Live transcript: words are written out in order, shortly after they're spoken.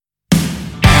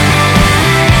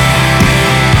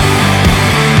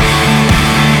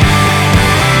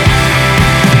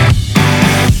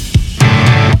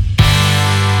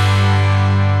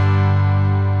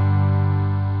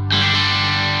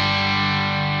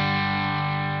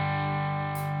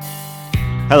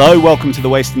Hello, welcome to the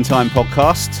Wasting Time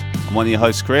podcast. I'm one of your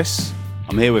hosts, Chris.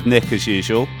 I'm here with Nick as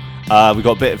usual. We've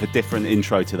got a bit of a different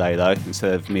intro today though.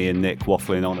 Instead of me and Nick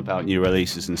waffling on about new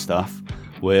releases and stuff,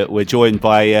 we're joined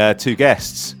by two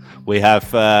guests. We have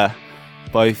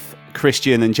both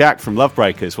Christian and Jack from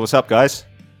Lovebreakers. What's up, guys?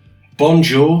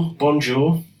 Bonjour,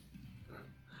 bonjour.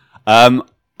 I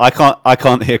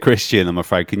can't hear Christian, I'm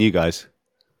afraid. Can you guys?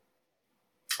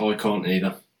 I can't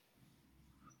either.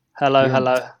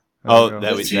 Hello. Oh,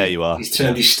 there you are. He's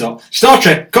turned his Star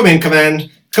Trek. Come in,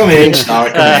 command. Come in, Star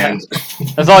Command.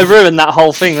 Have I ruined that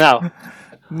whole thing now?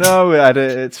 No,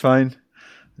 it's fine.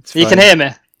 You can hear me?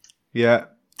 Yeah.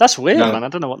 That's weird, man. I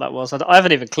don't know what that was. I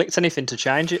haven't even clicked anything to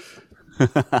change it.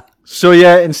 So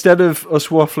yeah, instead of us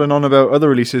waffling on about other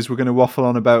releases, we're going to waffle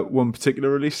on about one particular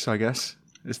release, I guess.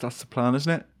 That's the plan,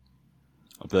 isn't it?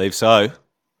 I believe so.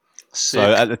 Sick.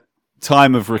 So at the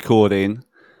time of recording,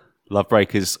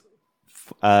 Lovebreakers'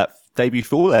 debut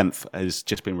full length has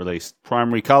just been released.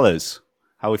 Primary Colours.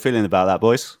 How are we feeling about that,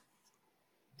 boys?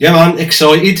 Yeah, man,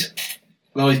 excited.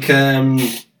 Like,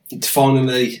 it's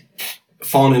finally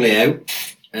out.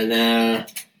 And,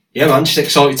 yeah, man, just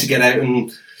excited to get out,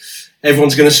 and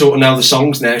everyone's going to sort of know the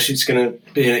songs now, so it's going to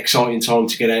be an exciting time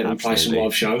to get out and play some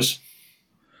live shows.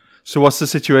 So what's the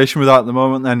situation with that at the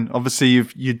moment then? Obviously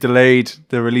you delayed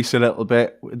the release a little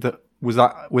bit. Was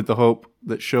that with the hope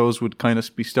that shows would kind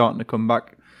of be starting to come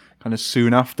back kind of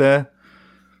soon after?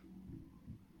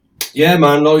 Yeah,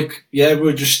 man,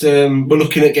 we're just we're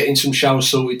looking at getting some shows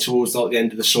sorted towards like the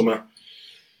end of the summer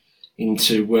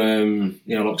into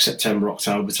like September,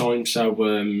 October time. So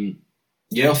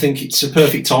I think it's a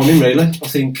perfect timing, really. I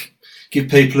think give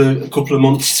people a couple of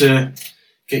months to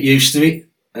get used to it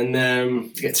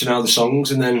and get to know the songs,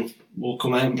 and then we'll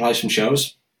come out and play some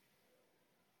shows.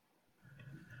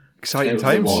 Exciting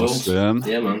times.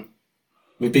 Yeah, man.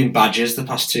 We've been badgers the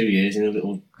past 2 years in a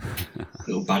little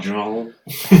badger hole.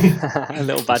 A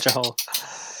little badger hole.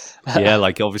 Yeah,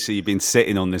 like obviously you've been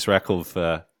sitting on this record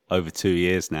for over 2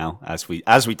 years now, as we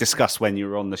discussed when you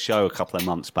were on the show a couple of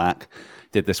months back.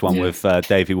 Did this one with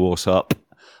Davey Warsop.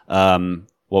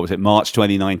 What was it, March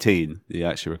 2019? You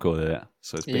actually recorded it,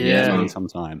 so it's been some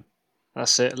time.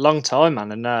 That's it, a long time,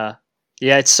 man. And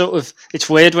it's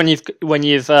weird when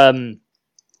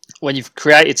you've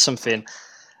created something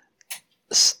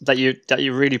that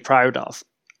you're really proud of,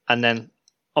 and then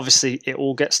obviously it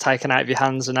all gets taken out of your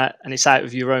hands and it's out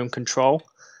of your own control.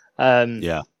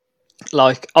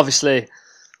 Like obviously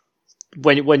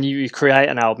when you create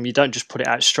an album, you don't just put it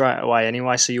out straight away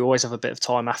anyway, so you always have a bit of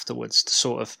time afterwards to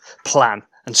sort of plan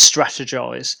and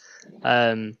strategize.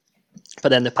 But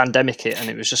then the pandemic hit, and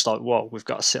it was just like, whoa, we've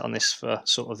got to sit on this for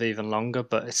sort of even longer.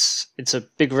 But it's a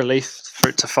big relief for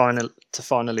it to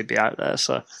finally be out there.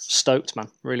 So stoked, man,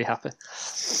 really happy.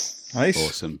 Nice,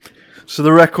 awesome. So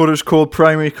the record is called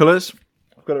Primary Colours.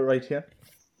 I've got it right here.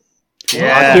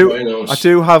 Yeah, I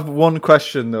do have one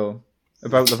question though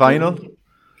about the vinyl.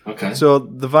 Okay. So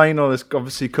the vinyl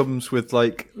obviously comes with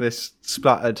like this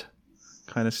splattered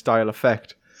kind of style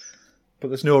effect, but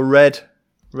there's no red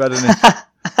in it.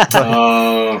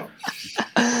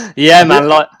 Yeah, man.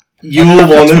 Like you're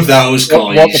one of those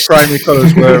guys. What the primary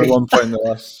colours were at one point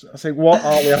though. I think what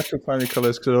are the actual primary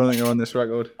colours? Because I don't think they're on this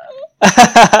record.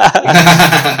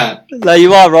 No,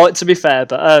 you are right. To be fair,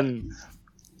 but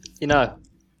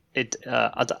it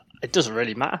doesn't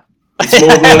really matter. It's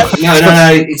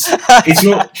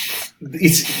more like,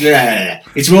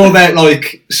 it's more about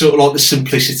like sort of like the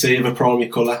simplicity of a primary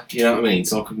colour. You know what I mean?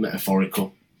 It's like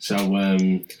metaphorical. So,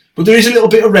 but there is a little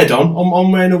bit of red on.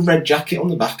 I'm wearing a red jacket on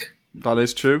the back. That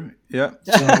is true. Yeah.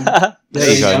 So,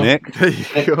 there you go, Nick. There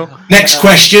you go. Next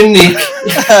question, Nick.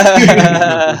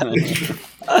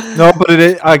 No, but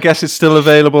I guess it's still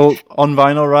available on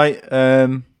vinyl, right?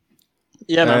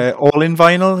 Yeah, man. All in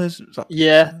vinyl is that?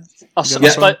 Yeah.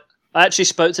 I actually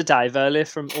spoke to Dave earlier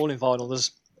from All in Vinyl.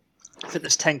 I think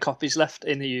there's 10 copies left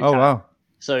in the UK. Oh wow!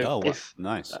 So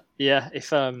nice.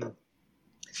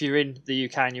 If you're in the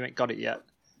UK and you ain't got it yet,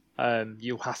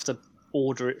 you'll have to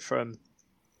order it from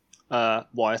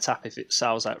Wiretap if it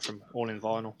sells out from All in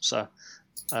Vinyl. So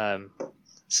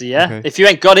Okay. If you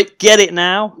ain't got it, get it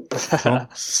now. Cool.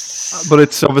 But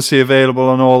it's obviously available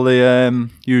on all the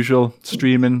usual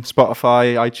streaming,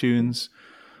 Spotify, iTunes,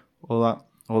 all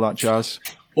that jazz.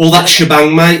 All that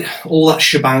shebang, mate. All that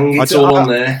shebang. It's all on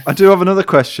there. I do have another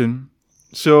question.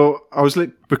 So I was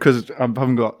because I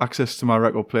haven't got access to my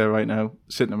record player right now,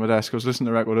 sitting at my desk. I was listening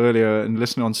to the record earlier and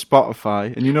listening on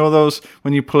Spotify. And you know those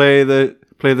when you play the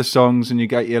songs and you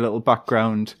get your little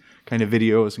background kind of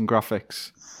videos and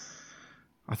graphics.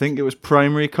 I think it was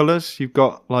Primary Colours. You've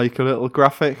got like a little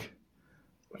graphic.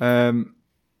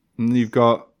 And you've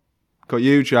got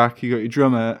you, Jack. You got your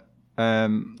drummer.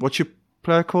 What's your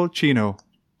player called? Chino.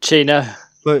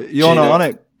 But you're not on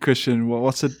it, Christian.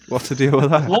 What's the deal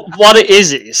with that? What it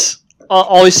is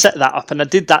I set that up, and I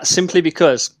did that simply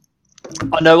because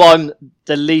I know I'm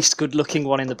the least good-looking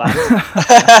one in the band.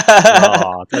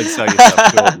 Oh, don't sell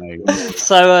yourself short, mate.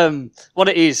 So, what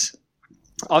it is,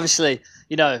 obviously,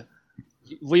 you know,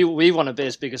 we want to be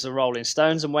as big as the Rolling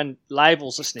Stones, and when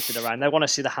labels are sniffing around, they want to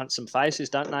see the handsome faces,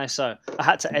 don't they? So I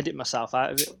had to edit myself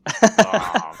out of it.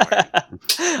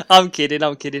 Oh, I'm kidding.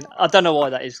 I don't know why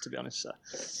that is, to be honest. So.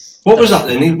 What was that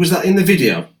then? Was that in the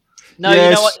video? No, Yes.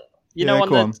 you know what? You know,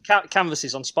 go on the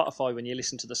canvases on Spotify when you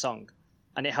listen to the song,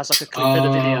 and it has like a clip of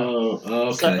the video. Oh,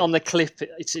 okay. So on the clip,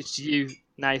 it's you,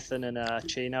 Nathan, and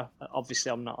Chino.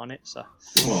 Obviously, I'm not on it. So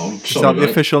Well, I'm Is sorry, that the mate.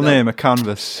 official name, a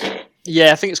canvas?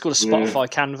 yeah, I think it's called a Spotify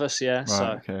canvas. Yeah. Right, So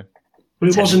okay. But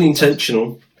it wasn't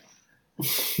intentional.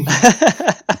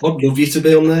 I'd love you to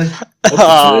be on there. I'd prefer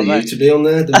Oh, you mate. to be on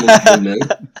there than me.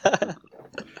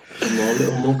 My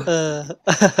little mug.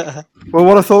 Well,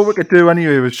 what I thought we could do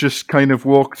anyway was just kind of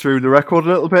walk through the record a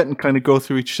little bit and kind of go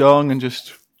through each song and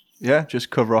just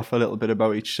cover off a little bit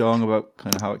about each song, about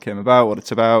kind of how it came about, what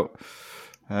it's about.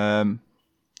 yeah,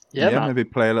 man. Maybe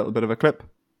play a little bit of a clip.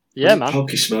 Yeah, man.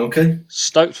 Pokey smoky.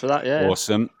 Stoked for that. Yeah.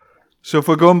 awesome. So if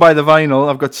we're going by the vinyl,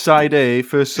 I've got side A.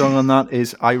 First song on that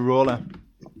is I Roller.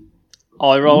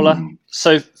 Eye roller.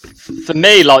 So for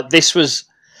me, like this was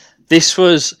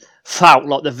felt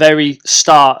like the very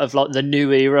start of like the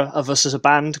new era of us as a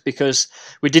band, because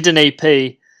we did an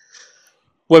EP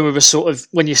when we were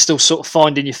when you're still sort of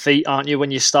finding your feet, aren't you? When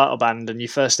you start a band, and your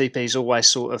first EP is always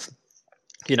sort of,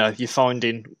 you know, you're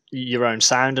finding your own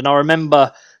sound. And I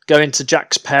remember going to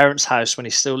Jack's parents' house when he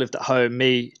still lived at home.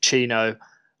 Me, Chino,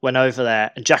 went over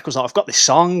there, and Jack was like, I've got this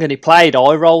song, and he played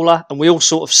Eye Roller, and we all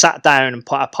sort of sat down and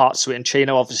put our parts to it, and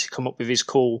Chino obviously come up with his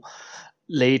cool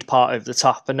lead part over the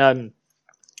top. And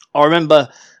I remember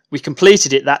we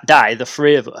completed it that day, the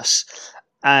three of us,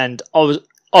 and I was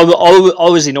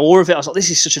in awe of it. I was like,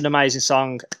 this is such an amazing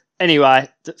song. Anyway,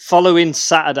 the following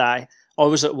Saturday, I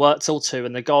was at work till 2,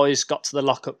 and the guys got to the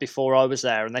lockup before I was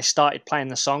there, and they started playing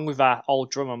the song with our old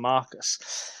drummer, Marcus.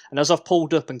 And as I've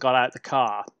pulled up and got out the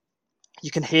car, you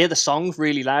can hear the song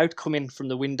really loud coming from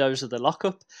the windows of the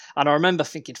lockup. And I remember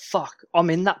thinking, fuck,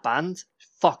 I'm in that band.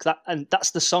 Fuck that. And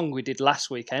that's the song we did last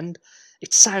weekend.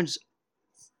 It sounds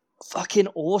fucking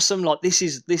awesome. Like this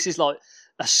is like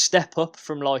a step up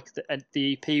from like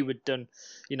the EP we'd done,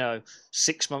 you know,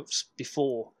 6 months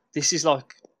before. This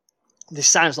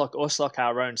sounds like us, like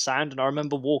our own sound. And I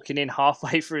remember walking in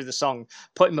halfway through the song,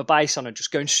 putting my bass on and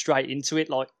just going straight into it,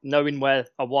 like knowing where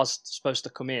I was supposed to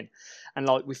come in. And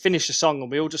like we finished the song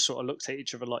and we all just sort of looked at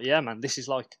each other like, yeah, man, this is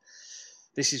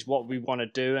what we want to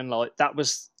do. And like that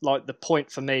was like the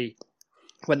point for me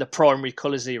when the Primary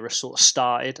Colours era sort of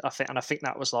started. I think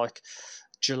that was like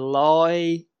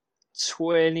July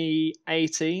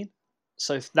 2018.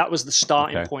 So that was the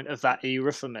starting point of that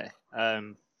era for me.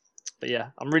 But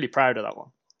yeah, I'm really proud of that one.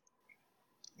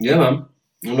 Yeah, man.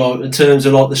 And like, in terms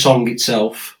of like the song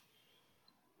itself,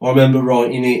 I remember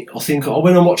writing it. I think I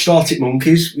went and watched Arctic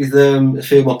Monkeys with a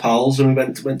few of my pals, and we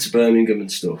went to Birmingham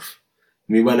and stuff.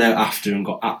 And we went out after and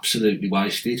got absolutely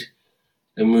wasted,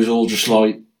 and we was all just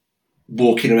like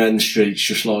walking around the streets,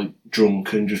 just like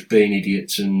drunk and just being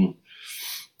idiots and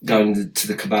going to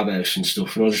the kebab house and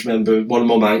stuff. And I just remember one of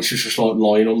my mates was just like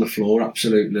lying on the floor,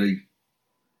 absolutely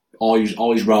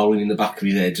eyes rolling in the back of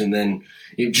his head, and then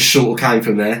it just sort of came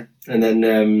from there. And then,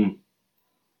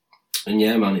 and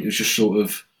yeah, man, it was just sort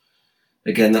of,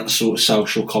 again, that sort of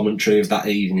social commentary of that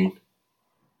evening.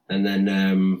 And then,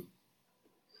 and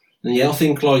yeah, I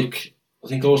think I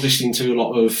was listening to a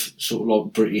lot of sort of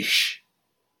like British,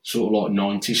 sort of like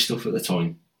 90s stuff at the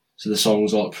time. So the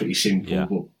songs are like pretty simple,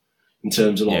 but in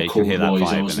terms of like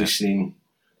chord-wise, I was listening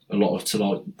a lot to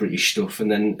like British stuff.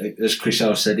 And then, as Chris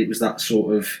Howe said, it was that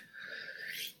sort of,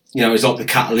 you know, it's like the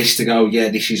catalyst to go, yeah,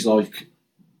 this is like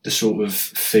the sort of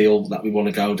feel that we want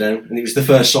to go down. And it was the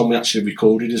first song we actually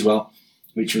recorded as well,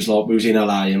 which was like, we was in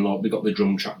LA and like we got the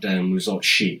drum track down. We was like,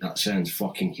 shit, that sounds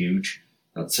fucking huge.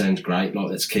 That sounds great. Like,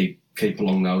 let's keep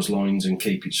along those lines and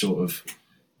keep it sort of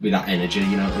with that energy,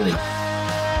 you know what I mean?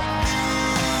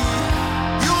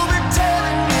 You've been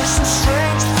telling me some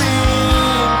strange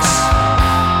things.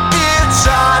 It's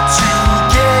hard to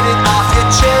get it off your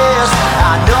chest.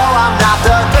 I know I'm not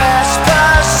the best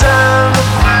person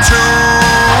to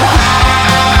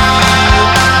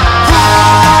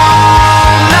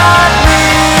not me.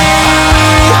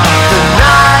 The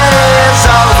night is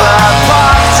over,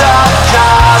 parked up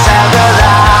cars and the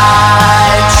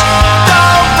lights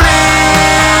don't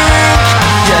blink.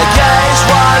 Yeah,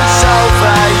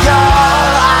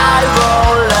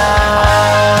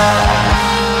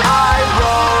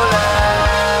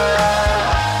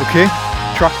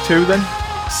 track 2 then?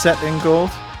 Set in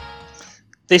Gold.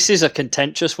 This is a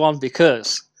contentious one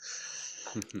because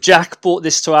Jack brought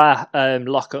this to our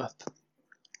lockup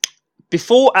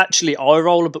before actually Eye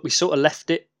Roller, but we sort of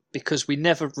left it because we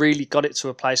never really got it to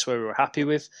a place where we were happy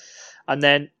with. And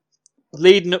then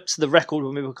leading up to the record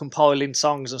when we were compiling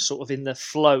songs and sort of in the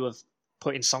flow of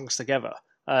putting songs together,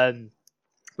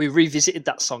 we revisited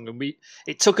that song, and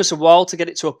it took us a while to get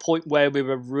it to a point where we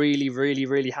were really, really,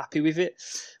 really happy with it.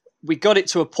 We got it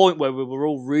to a point where we were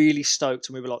all really stoked,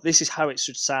 and we were like, this is how it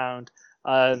should sound.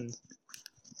 And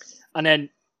then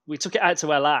we took it out to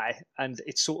LA, and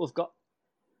it sort of got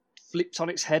flipped on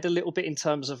its head a little bit in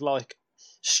terms of like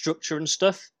structure and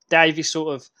stuff. Davey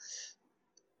sort of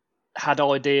had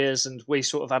ideas, and we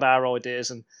sort of had our ideas,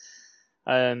 and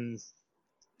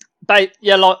but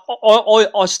yeah, like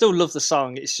I still love the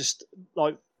song. It's just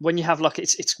like when you have like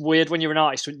it's weird when you're an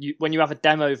artist when you have a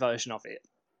demo version of it,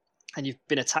 and you've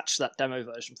been attached to that demo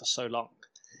version for so long,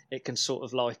 it can sort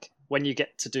of like when you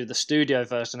get to do the studio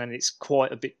version and it's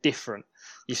quite a bit different,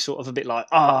 you're sort of a bit like,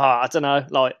 I don't know,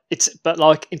 like but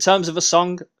like in terms of a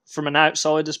song from an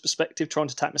outsider's perspective, trying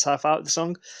to take myself out of the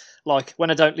song, like when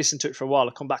I don't listen to it for a while,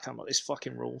 I come back and I'm like, this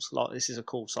fucking rules, like this is a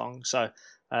cool song. So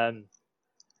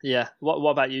yeah, what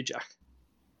about you, Jack?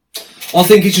 I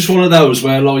think it's just one of those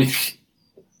where like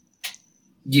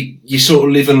you sort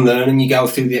of live and learn, and you go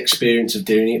through the experience of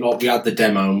doing it. Like we had the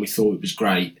demo and we thought it was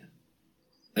great,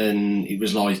 and it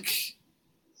was like,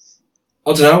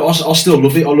 I don't know, I still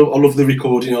love it. I love the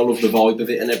recording, I love the vibe of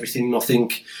it and everything. And I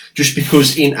think just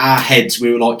because in our heads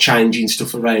we were like changing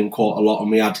stuff around quite a lot,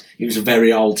 and it was a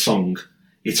very old song,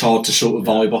 it's hard to sort of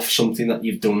vibe off something that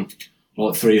you've done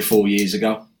like 3 or 4 years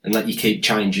ago and that you keep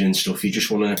changing and stuff. You just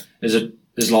want to,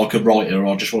 as like a writer,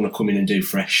 I just want to come in and do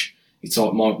fresh. It's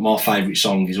like my favourite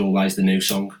song is always the new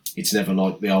song. It's never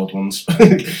like the old ones.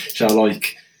 So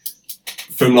like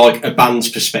from like a band's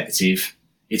perspective,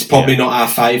 it's probably not our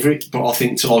favourite, but I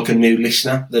think to like a new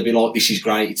listener, they'll be like, this is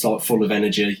great. It's like full of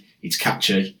energy. It's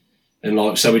catchy. And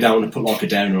like, so we don't want to put like a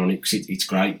downer on it because it's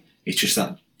great. It's just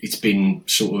that it's been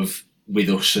sort of with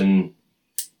us and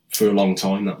for a long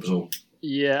time, that was all.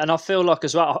 Yeah, and I feel like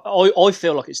as well, I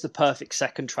feel like it's the perfect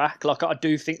second track. Like I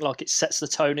do think like it sets the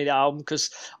tone of the album, because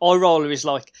Eye Roller is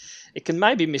like, it can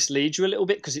maybe mislead you a little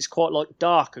bit because it's quite like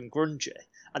dark and grungy,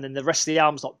 and then the rest of the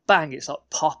album's like bang, it's like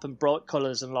pop and bright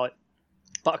colours and like,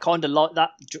 but I kind of like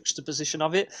that juxtaposition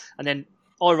of it. And then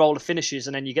Eye Roller finishes,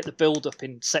 and then you get the build up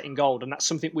in Set in Gold, and that's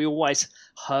something we always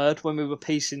heard when we were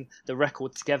piecing the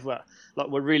record together. Like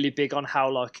we're really big on how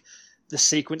like the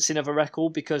sequencing of a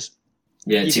record, because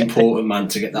yeah, it's important, man,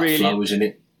 to get that really, flow, isn't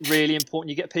it? Really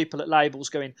important. You get people at labels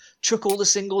going, chuck all the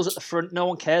singles at the front. No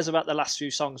one cares about the last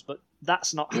few songs, but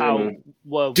that's not how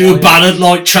we're do a ballad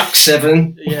like track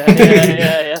 7.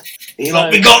 Yeah. You're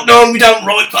like, we got none, we don't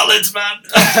write ballads, man.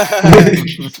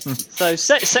 So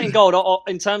Set in Gold,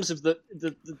 in terms of the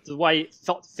way it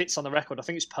fits on the record, I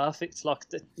think it's perfect.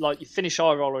 Like you finish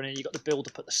Eye Roller and then you got the build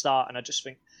up at the start, and I just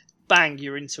think, bang,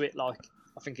 you're into it. Like,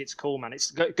 I think it's cool, man.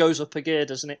 It goes up a gear,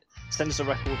 doesn't it? Sends the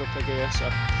record up a gear, so.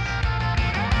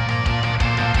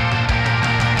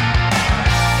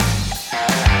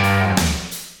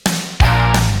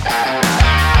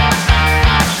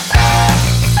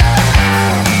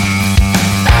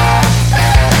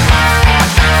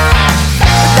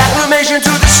 Acclamation to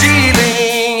the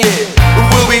ceiling, yeah.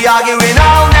 We'll be arguing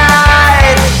all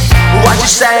night. What you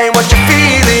saying, what you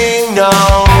feeling, no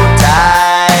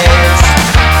ties.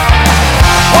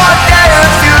 One day a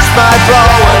fuse might blow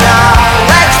and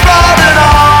I'll explode it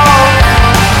all.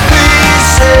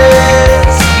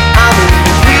 Pieces, I'm in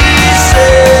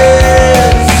pieces.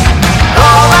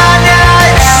 All my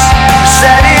nights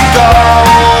set in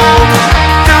gold.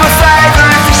 Do a favor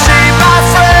if you see my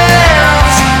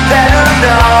friends, let them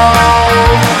know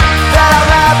that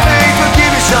I'm happy to give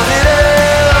you something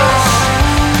else.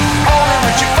 Only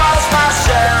when you force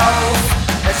myself,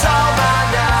 it's all my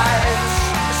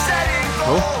nights set in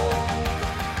gold.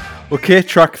 Okay,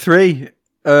 track 3.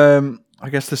 I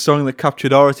guess the song that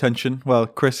captured our attention. Well,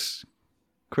 Chris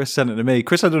sent it to me.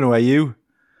 Chris, I don't know where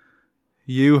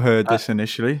you heard this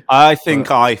initially. I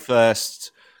think I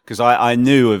first, because I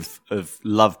knew of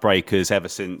Lovebreakers ever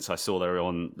since I saw they were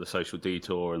on the Social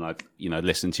Detour, and I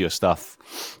listened to your stuff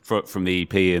from the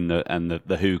EP and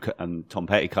the Who and Tom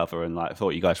Petty cover, and like I thought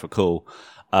you guys were cool.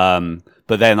 But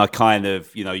then I kind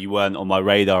of you weren't on my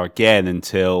radar again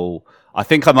until I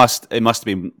think it must have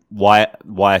been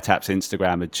Wiretap's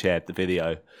Instagram had shared the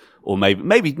video, or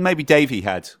maybe Davey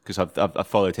had, because I've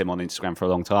followed him on Instagram for a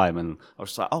long time, and I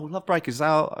was like, oh, Lovebreakers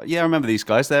out, yeah, I remember these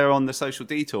guys, they're on the Social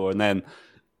Detour, and then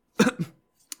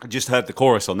I just heard the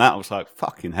chorus on that. I was like,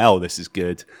 fucking hell, this is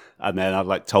good. And then I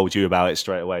like told you about it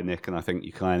straight away, Nick. And I think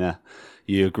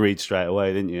you agreed straight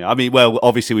away, didn't you? I mean, well,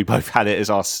 obviously we both had it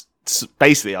as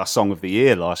basically our song of the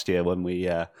year last year when we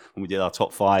did our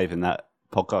top 5 in that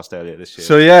podcast earlier this year.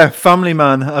 So yeah, Family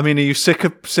Man. I mean, are you sick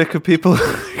of people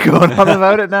going on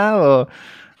about it now, or?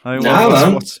 I mean,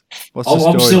 what's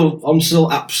the story? I'm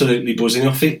still absolutely buzzing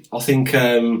off it. I think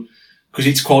because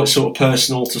it's quite sort of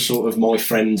personal to sort of my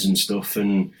friends and stuff,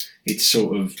 and it's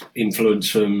sort of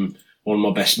influenced from one of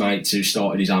my best mates who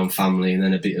started his own family, and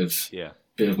then a bit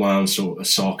of my own sort of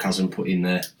sarcasm put in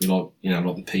there, with like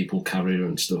the people carrier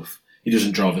and stuff. He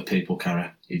doesn't drive a people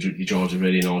carrier. He drives a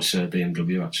really nice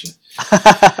BMW actually.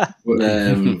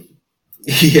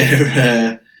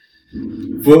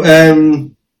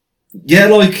 Yeah,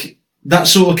 like that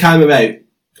sort of came about.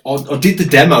 I did the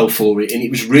demo for it, and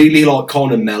it was really like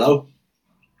kind of mellow,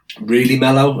 really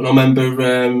mellow. And I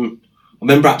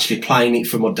remember actually playing it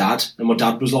for my dad, and my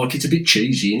dad was like, "It's a bit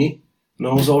cheesy, isn't it?" And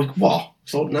I was like, "What?"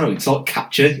 It's like, "No, it's like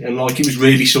catchy," and like it was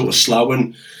really sort of slow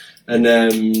and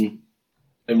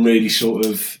really sort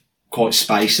of quite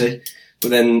spacey. But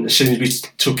then as soon as we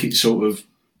took it to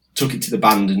the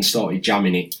band and started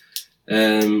jamming it.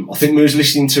 I think we was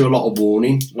listening to a lot of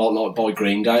Warning, like by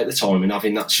Green Day at the time, and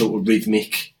having that sort of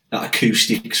that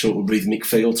acoustic sort of rhythmic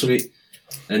feel to it.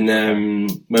 And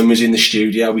when we was in the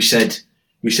studio, we said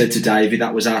to David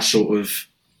that was our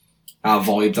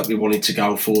vibe that we wanted to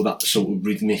go for, that sort of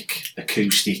rhythmic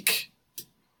acoustic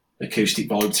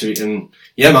vibe to it. And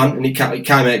yeah, man, and it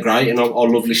came out great, and I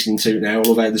love listening to it now. I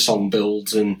love how the song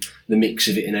builds and the mix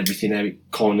of it and everything. How it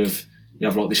kind of, you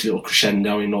have like this little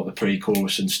crescendo in like the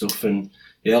pre-chorus and stuff, and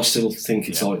yeah, I still think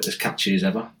it's like as catchy as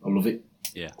ever. I love it.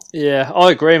 Yeah,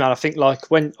 I agree, man. I think like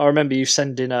when I remember you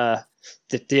sending the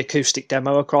acoustic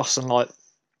demo across, and like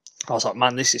I was like,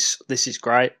 man, this is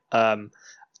great.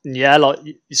 Yeah, like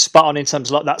you're spot on in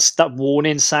terms of like that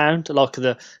Warning sound, like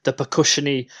the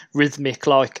percussion-y, rhythmic,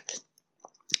 like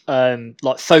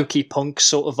folky punk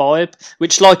sort of vibe,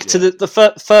 which like to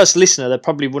the first listener they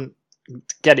probably wouldn't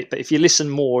get it, but if you listen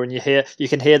more and you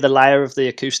can hear the layer of the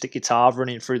acoustic guitar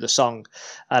running through the song,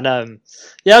 and I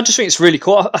just think it's really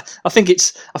cool. I think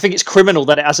it's criminal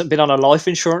that it hasn't been on a life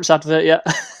insurance advert yet.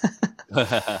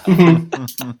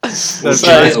 It's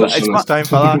time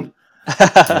for that.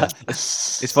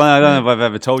 It's funny. I don't know if I've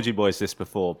ever told you boys this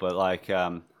before, but like,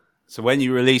 so when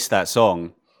you released that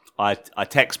song, I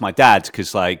text my dad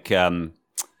because like.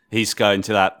 He's going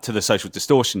to the Social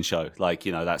Distortion show, like,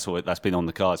 you know, that's been on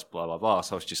the cards, blah blah blah.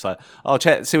 So I was just like, "Oh,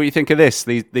 see what you think of this.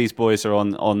 These boys are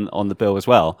on the bill as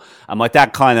well." And my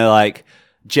dad kind of like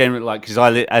generally like, because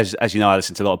as you know, I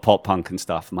listen to a lot of pop punk and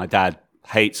stuff. My dad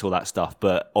hates all that stuff,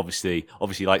 but obviously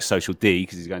likes Social D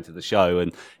because he's going to the show,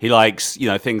 and he likes, you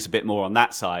know, things a bit more on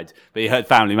that side. But he heard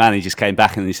Family Man, he just came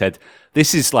back and he said,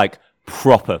 "This is like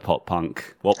proper pop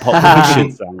punk, what pop punk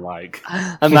should sound like."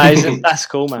 Amazing. That's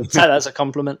cool, man. Take that as a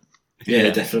compliment.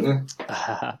 Yeah, definitely.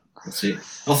 That's it.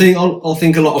 I think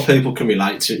a lot of people can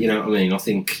relate to it, you know what I mean? I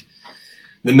think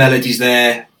the melody's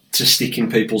there to stick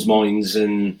in people's minds,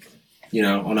 and you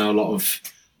know, I know a lot of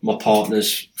my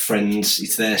partner's friends,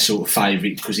 it's their sort of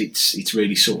favourite because it's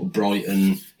really sort of bright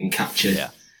and catchy. Yeah.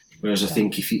 Whereas I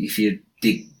think if you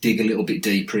dig a little bit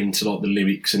deeper into like the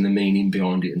lyrics and the meaning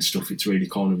behind it and stuff, it's really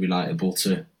kind of relatable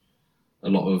to a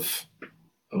lot of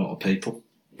people.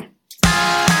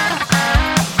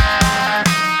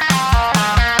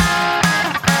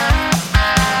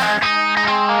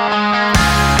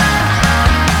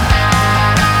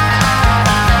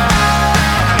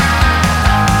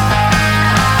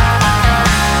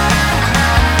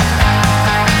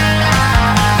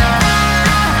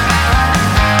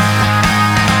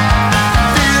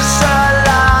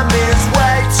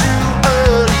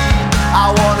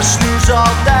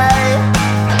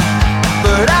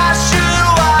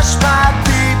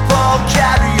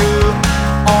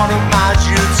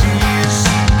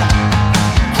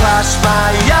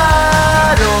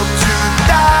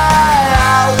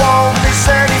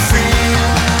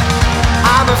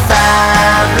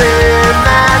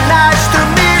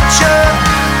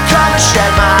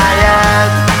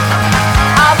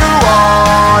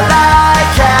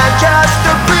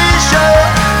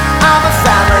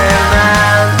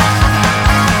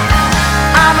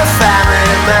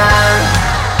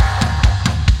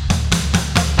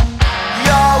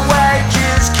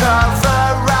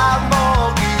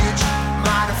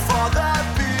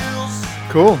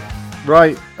 Cool.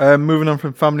 Right, moving on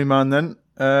from Family Man then.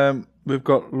 We've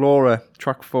got Laura,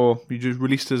 track 4. You just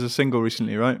released as a single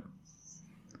recently, right?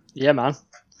 Yeah, man.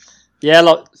 Yeah,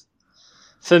 like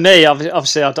for me,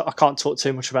 obviously, I can't talk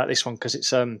too much about this one because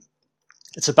it's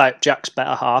it's about Jack's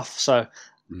better half. So,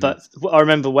 but I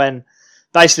remember when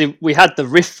basically we had the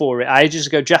riff for it ages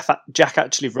ago. Jack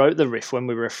actually wrote the riff when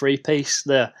we were a 3-piece.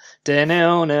 The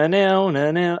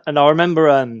and I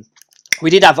remember we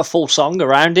did have a full song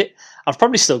around it. I've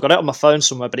probably still got it on my phone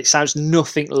somewhere, but it sounds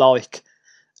nothing like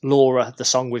Laura, the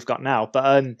song we've got now. But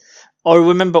I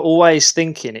remember always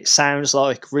thinking it sounds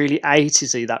like really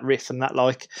 80s-y, that riff, and that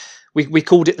like we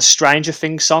called it the Stranger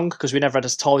Things song because we never had a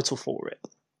title for it.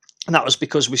 And that was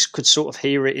because we could sort of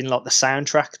hear it in like the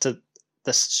soundtrack to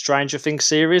the Stranger Things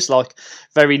series, like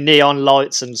very neon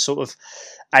lights and sort of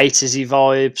 80s-y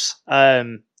vibes.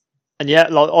 And yeah,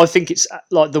 like I think it's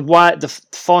like the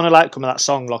final outcome of that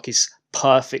song like is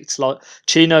perfect. Like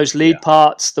Chino's lead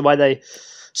parts, the way they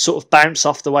sort of bounce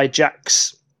off the way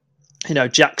Jack's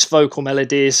vocal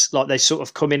melodies, like they sort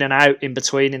of come in and out in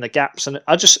between in the gaps. And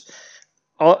I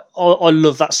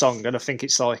love that song, and I think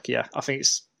it's like, I think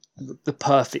it's the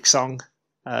perfect song.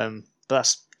 But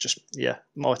that's just,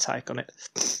 my take on it.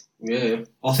 Yeah,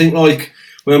 I think like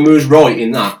when we was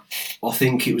writing that, I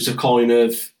think it was a kind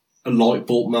of a light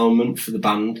bulb moment for the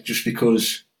band, just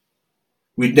because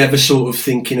we'd never sort of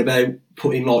thinking about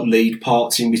putting like lead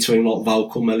parts in between like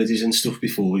vocal melodies and stuff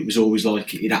before. It was always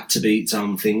like it had to be its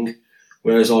own thing.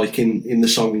 Whereas like in the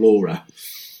song Laura,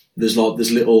 there's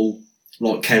little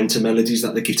like counter melodies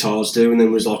that the guitars do, and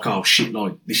then was like, oh shit,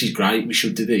 like this is great, we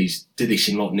should do this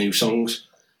in like new songs.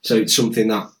 So it's something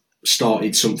that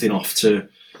started something off to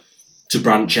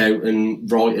branch out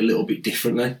and write a little bit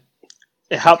differently.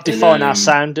 It helped define our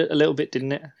sound a little bit,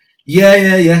 didn't it? Yeah.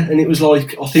 And it was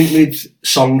like, I think with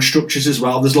song structures as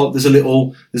well, there's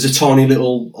a tiny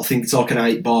little, I think it's like an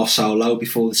 8-bar solo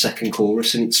before the second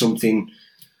chorus, and it's something,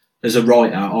 as a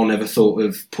writer, I never thought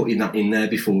of putting that in there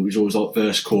before. It was always like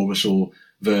verse, chorus, or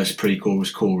verse,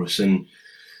 pre-chorus, chorus, and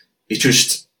it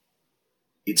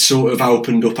sort of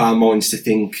opened up our minds to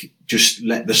think, just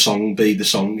let the song be the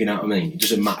song, you know what I mean? It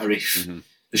doesn't matter if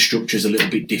the structure's a little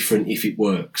bit different. If it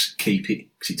works, keep it,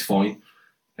 because it's fine.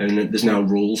 And there's no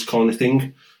rules kind of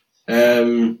thing.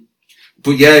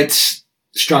 But yeah, it's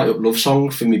straight up love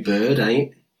song for me bird,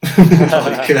 ain't it?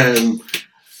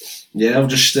 I've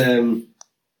just...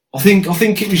 I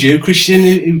think it was you, Christian,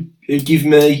 who gave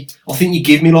me... I think you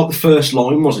gave me like the first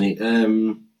line, wasn't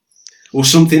it? Or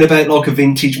something about like a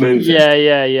vintage movie. Yeah.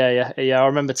 I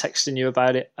remember texting you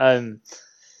about it.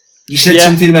 You said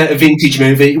something about a vintage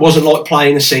movie. It wasn't like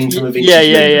playing a scene from a vintage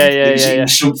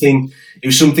movie. It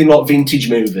was something like vintage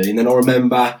movie. And then I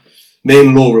remember me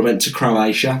and Laura went to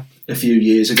Croatia a few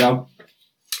years ago,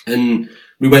 and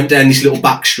we went down this little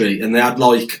back street, and they had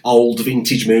like old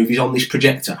vintage movies on this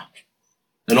projector.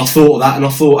 And I thought of that, and I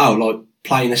thought, oh, like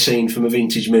playing a scene from a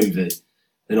vintage movie.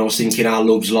 And I was thinking, our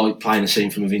love's like playing a scene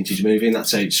from a vintage movie, and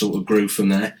that's how it sort of grew from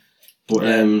there. But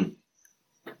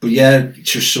yeah,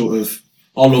 it's just sort of,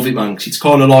 I love it, man, 'cause it's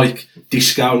kind of like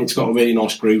disco, and it's got a really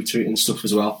nice groove to it and stuff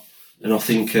as well. And I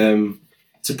think to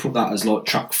put that as like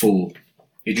track 4,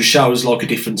 it just shows like a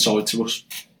different side to us.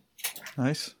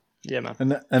 Nice. Yeah,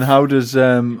 man. And how does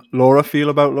Laura feel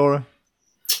about Laura?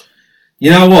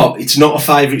 You know what? It's not a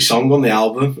favourite song on the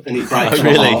album, and it breaks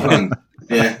my heart. Man.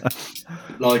 Yeah.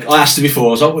 Like, I asked her before, I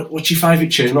was like, what's your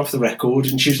favourite tune off the record?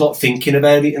 And she was like thinking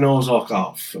about it, and I was like,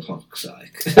 oh, for fuck's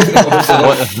sake.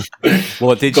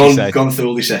 What did she say? Gone through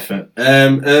all this effort.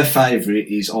 Her favourite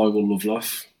is I Will Love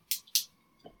Life.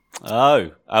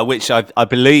 Oh, which I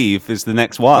believe is the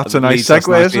next one. That's a nice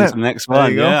segue, isn't it? The next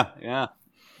one, yeah.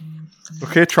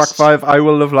 Okay, track 5, I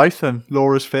Will Love Life, then.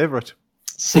 Laura's favourite.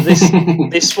 So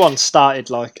this one started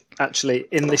like actually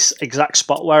in this exact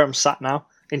spot where I'm sat now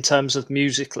in terms of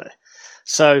musically.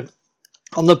 So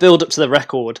on the build up to the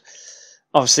record,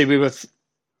 obviously we were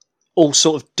all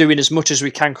sort of doing as much as we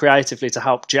can creatively to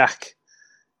help Jack,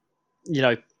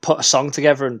 put a song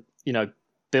together and,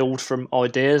 build from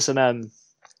ideas. And I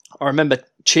remember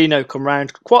Chino come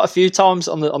around quite a few times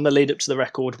on the lead up to the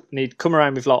record, and he'd come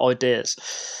around with like ideas.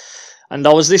 And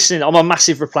I was listening, I'm a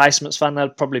massive Replacements fan, they're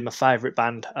probably my favourite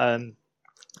band. And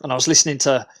I was listening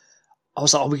to, I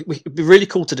was like, it'd be really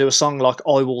cool to do a song like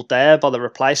I Will Dare by the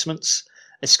Replacements.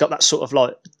 It's got that sort of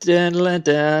like... It's really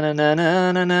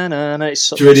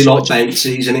like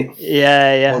bouncy, isn't it?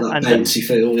 Yeah. Like that bouncy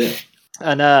feel, yeah.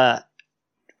 And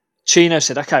Chino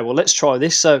said, okay, well, let's try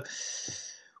this. So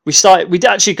we'd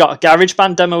actually got a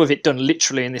GarageBand demo of it done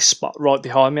literally in this spot right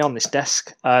behind me on this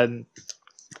desk. And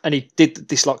he did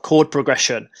this like chord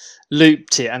progression,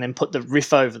 looped it, and then put the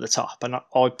riff over the top. And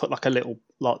I put like a little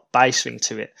like bass thing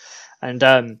to it. And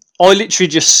I literally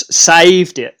just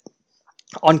saved it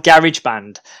on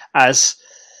GarageBand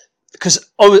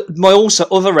because my also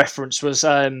other reference was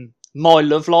My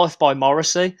Love Life by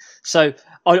Morrissey. So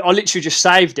I literally just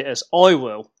saved it as "I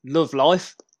Will Love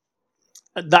Life."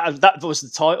 That was the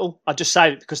title. I just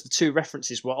saved it because the two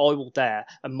references were "I Will Dare"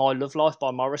 and "My Love Life"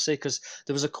 by Morrissey, because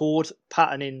there was a chord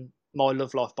pattern in "My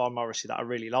Love Life" by Morrissey that I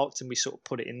really liked, and we sort of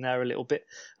put it in there a little bit.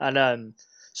 And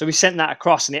so we sent that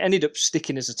across, and it ended up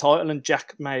sticking as a title. And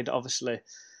Jack made obviously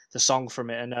the song from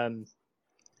it, and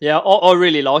yeah, I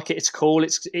really like it. It's cool.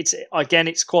 It's again,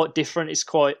 it's quite different. It's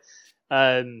quite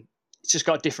it's just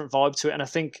got a different vibe to it, and I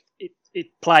think it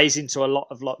plays into a lot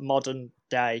of like modern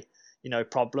day,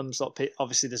 problems. Like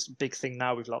obviously, there's a big thing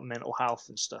now with like mental health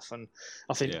and stuff, and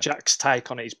I think Jack's take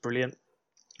on it is brilliant.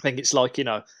 I think it's like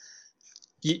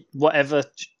whatever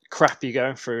crap you're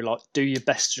going through, like do your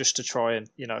best just to try and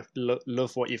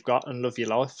love what you've got and love your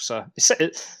life. So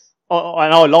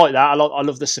and I like that. I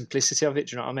love the simplicity of it.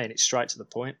 Do you know what I mean? It's straight to the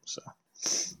point. So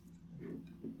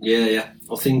yeah.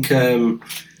 I think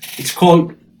it's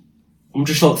quite. I'm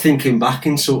just like thinking back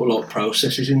in sort of like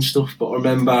processes and stuff. But I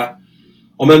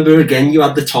remember again, you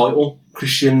had the title,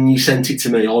 Christian. You sent it to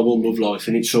me. I Will Love Life,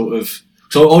 and it's sort of.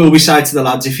 So I always say to the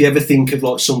lads, if you ever think of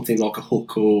like something like a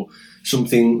hook or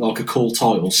something like a cool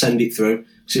title, send it through.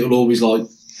 So it'll always like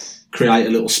create a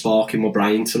little spark in my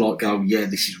brain to like go, yeah,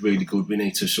 this is really good. We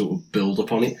need to sort of build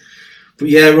upon it. But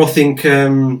yeah, I think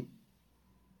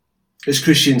as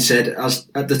Christian said, as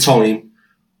at the time,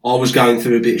 I was going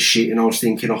through a bit of shit, and I was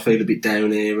thinking I feel a bit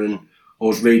down here, and I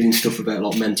was reading stuff about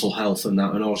like mental health and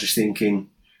that, and I was just thinking,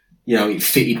 it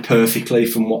fitted perfectly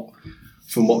from what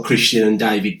Christian and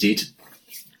David did.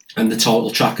 And the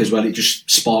title track as well, it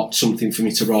just sparked something for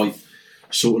me to write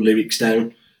sort of lyrics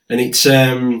down. And it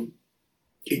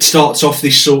starts off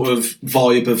this sort of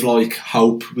vibe of like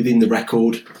hope within the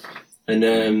record. And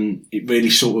it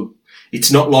really sort of,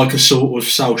 it's not like a sort of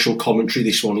social commentary,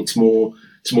 this one. It's more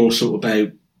sort of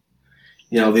about,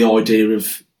 the idea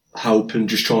of hope and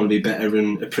just trying to be better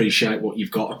and appreciate what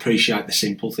you've got, appreciate the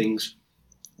simple things.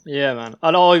 Yeah, man.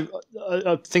 And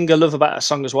I think I love about that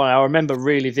song as well. I remember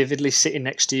really vividly sitting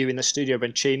next to you in the studio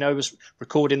when Chino was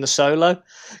recording the solo,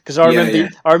 because I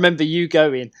remember you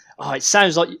going, "Oh, it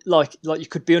sounds like you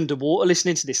could be underwater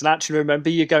listening to this." And I actually remember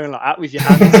you going like that with your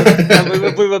hands,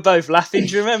 and we were both laughing.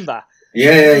 Do you remember?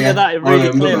 Yeah. That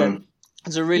really clearly.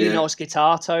 There's a really nice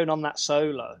guitar tone on that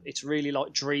solo. It's really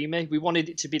like dreamy. We wanted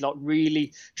it to be like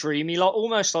really dreamy, like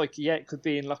almost like it could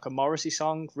be in like a Morrissey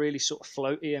song, really sort of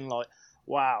floaty and like.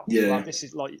 Wow! Yeah, like, this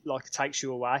is like it takes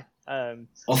you away. I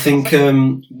think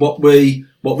what we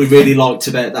really liked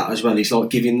about that as well is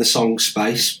like giving the song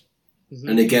space,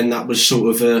 and again that was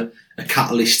sort of a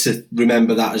catalyst to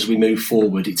remember that as we move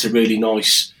forward. It's a really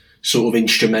nice sort of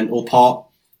instrumental part,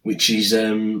 which is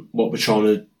what we're trying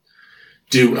to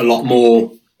do a lot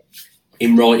more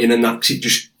in writing, and that's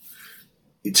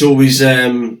it's always.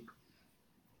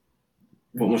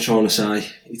 What am I trying to say?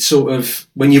 It's sort of,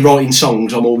 when you're writing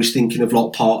songs, I'm always thinking of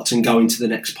like parts and going to the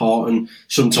next part, and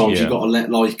sometimes you've got to let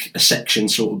like a section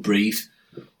sort of breathe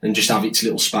and just have its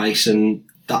little space, and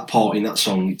that part in that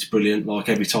song, it's brilliant. Like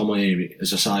every time I hear it,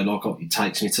 as I say, like it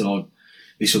takes me to like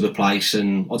this other place,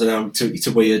 and I don't know, it's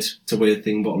a weird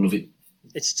thing, but I love it.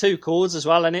 It's two chords as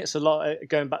well, and it's a lot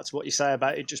going back to what you say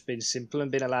about it just being simple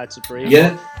and being allowed to breathe.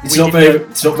 Yeah, it's not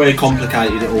very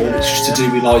complicated at all. It's just to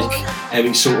do with like how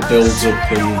it sort of builds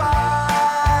up and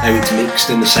how it's mixed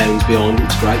and the sounds behind it.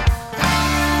 It's great.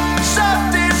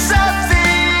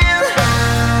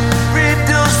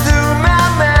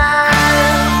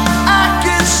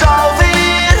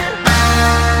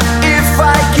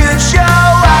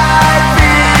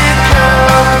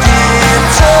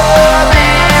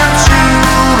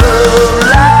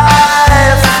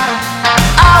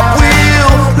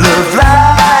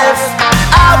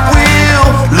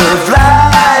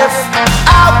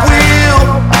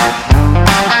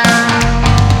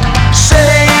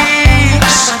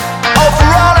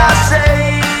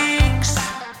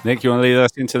 Nick, you want to lead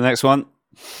us into the next one?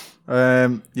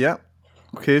 Yeah.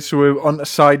 Okay, so we're on to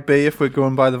side B if we're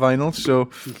going by the vinyl. So,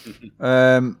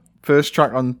 first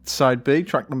track on side B,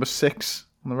 track number 6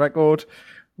 on the record,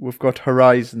 we've got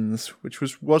Horizons, which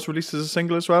was released as a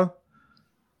single as well.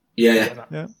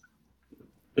 Yeah.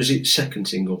 Was it second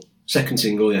single? Second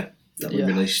single, yeah, that we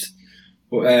released.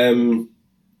 But well,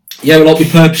 we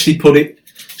purposely put it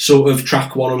sort of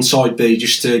track 1 on side B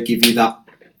just to give you that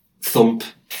thump.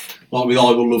 Like with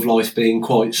I Will Love Life being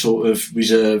quite sort of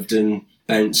reserved and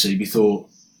bouncy, we thought,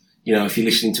 if you're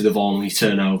listening to the vinyl, you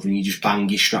turn over and you just bang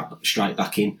your straight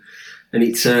back in. And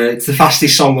it's the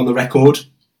fastest song on the record.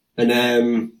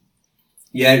 And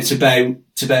it's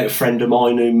about a friend of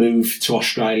mine who moved to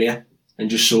Australia and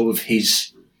just sort of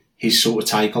his sort of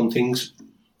take on things.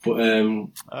 But so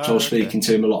I was speaking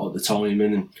to him a lot at the time,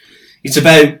 and it's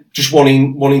about just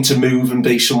wanting to move and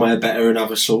be somewhere better and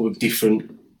have a sort of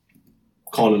different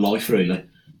kind of life, really.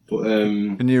 But A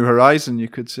new horizon, you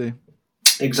could say.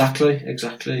 exactly,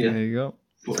 yeah. There you go.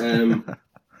 But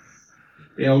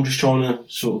yeah, I'm just trying to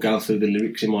sort of go through the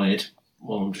lyrics in my head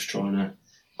while I'm just trying to.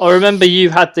 I remember you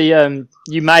had the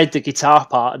you made the guitar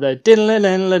part, the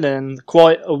din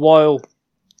quite a while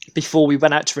before we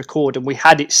went out to record, and we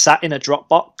had it sat in a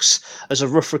Dropbox as a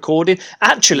rough recording.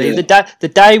 Actually,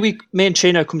 the day me and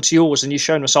Chino come to yours and you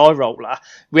shown us Eye Roller,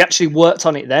 we actually worked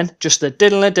on it then. Just the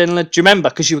diddle. Do you remember?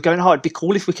 Because you were going, oh, it'd be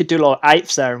cool if we could do like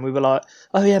eighths there, and we were like,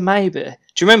 oh yeah, maybe.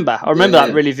 Do you remember? I remember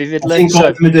that really vividly. I think I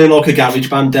remember doing like a garage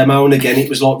band demo, and again, it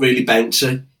was like really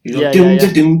bouncy. Like,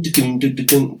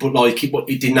 but like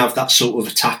it didn't have that sort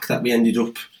of attack that we ended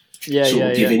up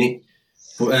giving it.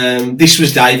 But this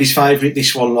was Davey's favourite.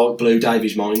 This one like blew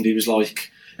Davey's mind. He was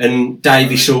like, and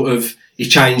Davey he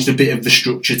changed a bit of the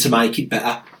structure to make it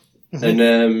better.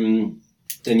 And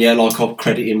yeah, like I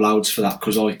credit him loads for that,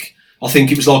 because like I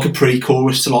think it was like a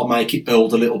pre-chorus to like make it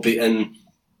build a little bit, and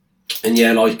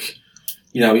yeah, like,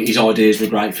 you know, his ideas were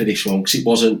great for this one, because it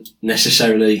wasn't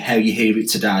necessarily how you hear it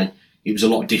today. It was a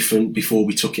lot different before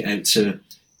we took it out to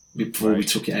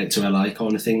LA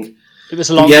kind of thing. It was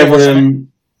a long time, wasn't it?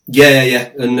 Yeah,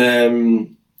 and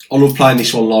I love playing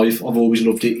this one live. I've always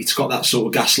loved it. It's got that sort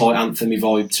of Gaslight anthem-y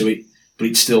vibe to it, but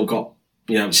it's still got,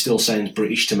 you know, it still sounds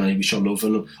British to me, which I love.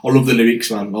 And I love the lyrics,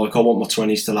 man. Like, I want my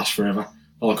 20s to last forever.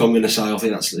 Like, I'm going to say, I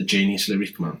think that's a genius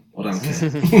lyric, man. I don't care.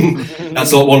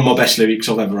 That's like one of my best lyrics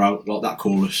I've ever wrote, like that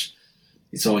chorus.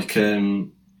 It's like,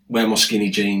 wear my skinny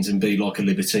jeans and be like a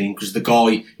libertine, because the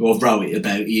guy who I wrote it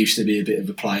about, he used to be a bit of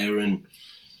a player and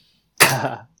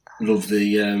love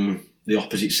the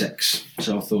opposite sex.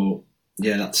 So I thought,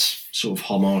 yeah, that's sort of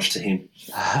homage to him.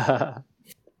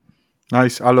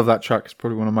 Nice. I love that track. It's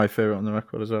probably one of my favourite on the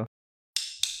record as well.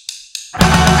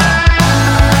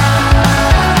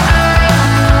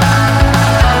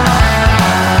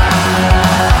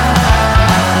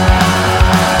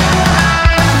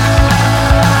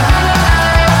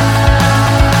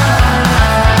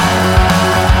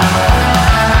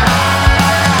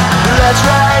 Let's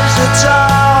raise a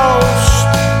toast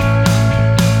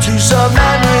to some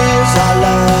memories I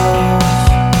love.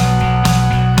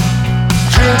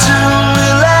 Drink to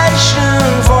elation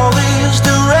for this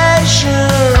duration,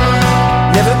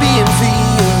 never being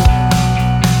fear.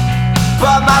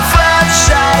 But my friends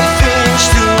say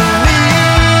things to me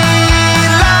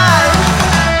like,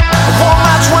 I want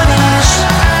my 20s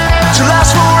to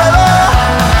last forever.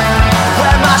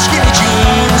 Wear my skinny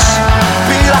jeans,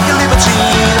 be like a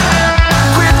libertine.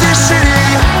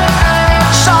 City,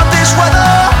 saw this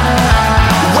weather.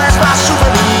 Where's my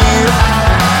souvenir?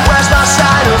 Where's my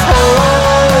side of home?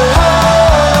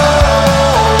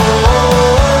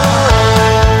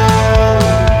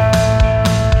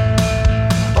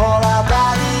 All our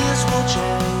bodies will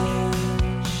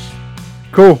change.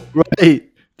 Cool. Right.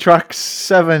 Track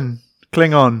 7,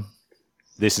 Klingon.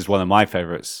 This is one of my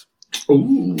favourites.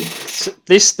 Ooh. So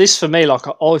this for me, like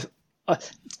I've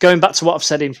going back to what I've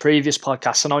said in previous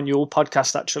podcasts and on your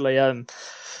podcast, actually,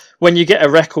 when you get a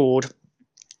record,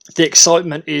 the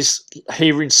excitement is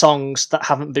hearing songs that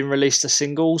haven't been released as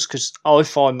singles, because I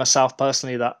find myself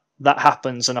personally that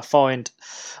happens, and I find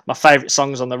my favourite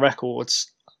songs on the records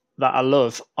that I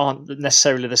love aren't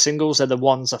necessarily the singles. They're the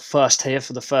ones I first hear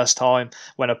for the first time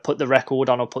when I put the record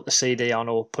on or put the CD on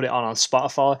or put it on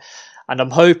Spotify. And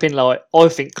I'm hoping, like, I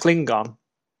think Klingon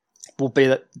will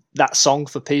be that song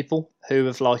for people who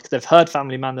have, like, they've heard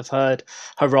Family Man, they've heard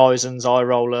Horizons, Eye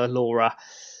Roller, Laura.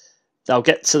 They'll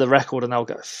get to the record and they'll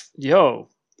go, yo,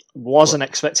 wasn't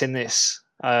expecting this.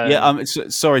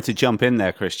 Sorry to jump in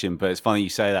there, Christian, but it's funny you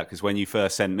say that, because when you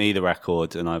first sent me the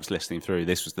record and I was listening through,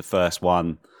 this was the first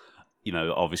one. You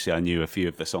know, obviously I knew a few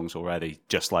of the songs already,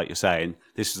 just like you're saying.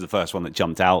 This is the first one that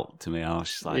jumped out to me. I was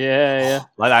just like,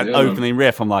 like that opening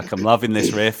riff. I'm like, I'm loving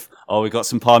this riff. Oh, we got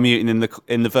some Palmutin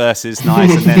in the verses,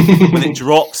 nice. And then when it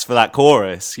drops for that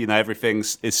chorus, you know,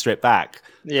 everything's stripped back.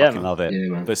 Yeah, fucking love it.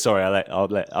 Yeah, but sorry, I'll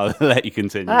let you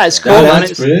continue. It's cool, man.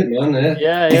 It's brilliant, man.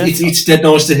 Yeah. It's dead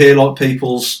nice to hear, like,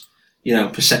 people's, you know,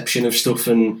 perception of stuff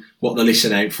and what they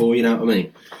listen out for. You know what I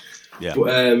mean? Yeah. But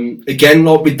again,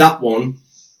 like with that one,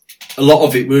 a lot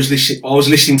of it was I was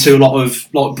listening to a lot of,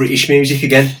 like, British music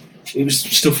again. It was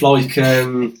stuff like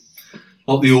the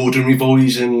Ordinary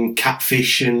Boys and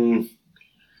Catfish and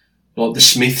like the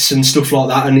Smiths and stuff like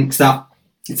that. And it's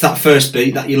that first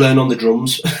beat that you learn on the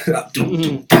drums,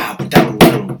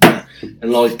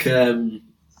 and like, and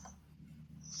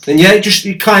yeah,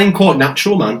 it came quite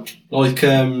natural, man. Like,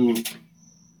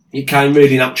 it came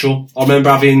really natural. I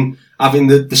remember having having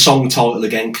the song title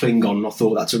again, Klingon, I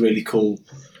thought that's a really cool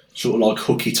sort of like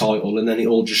hooky title, and then it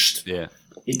all just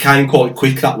it came quite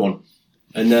quick, that one,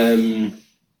 and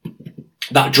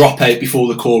that drop out before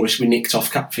the chorus, we nicked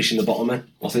off Catfish in the Bottom. I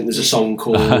think there's a song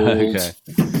called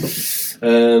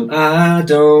I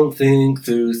don't think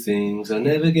through things, I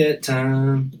never get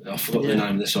time. I forgot the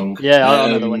name of the song. Yeah,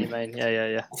 I know the one you mean.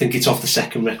 Yeah. I think it's off the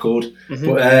second record.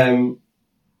 But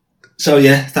so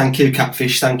yeah, thank you,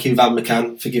 Catfish. Thank you, Van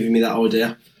McCann, for giving me that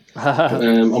idea.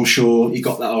 I'm sure he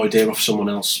got that idea off someone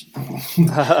else.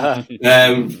 But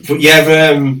I'm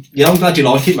glad you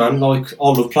like it, man. Like, I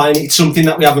love playing it. It's something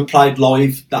that we haven't played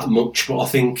live that much, but I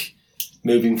think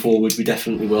moving forward we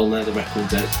definitely will now the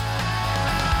record's out.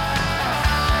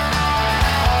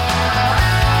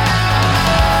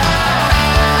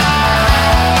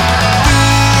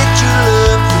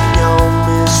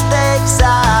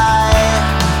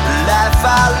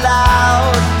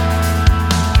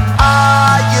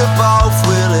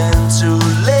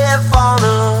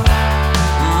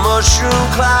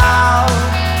 Cloud.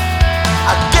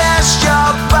 I guess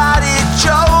your body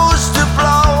chose to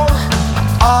blow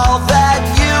all that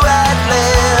you had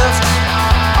left.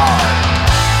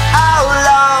 How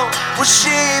long will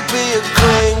she be a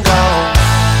Klingon?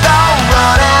 Don't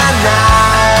run at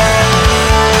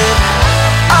night.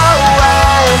 Oh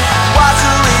wait, what's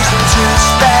the reason to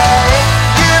stay?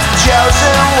 You've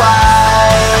chosen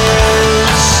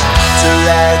wise to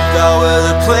let go of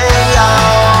the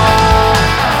Klingon.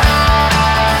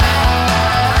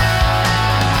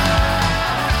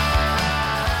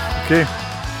 Okay,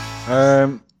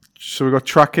 so we got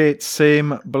track 8,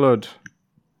 Same Blood.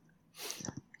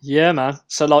 Yeah, man.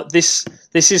 So like this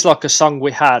is like a song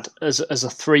we had as a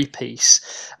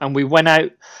 3-piece, and we went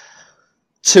out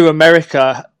to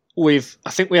America with,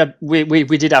 I think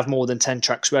we did have more than 10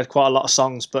 tracks. We had quite a lot of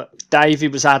songs, but Davey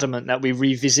was adamant that we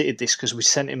revisited this because we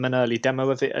sent him an early demo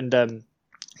of it, and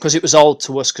because it was old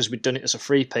to us because we'd done it as a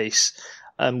 3-piece,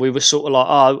 and we were sort of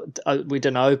like, we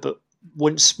don't know, but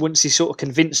once he sort of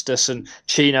convinced us and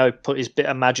Chino put his bit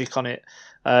of magic on it,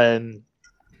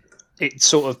 it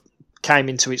sort of came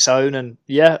into its own. And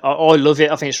yeah, I love it.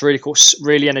 I think it's really cool,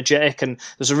 really energetic, and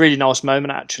there's a really nice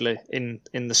moment actually in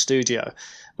the studio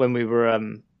when we were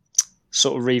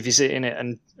sort of revisiting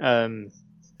it. And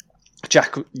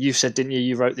Jack, you said, didn't you?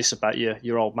 You wrote this about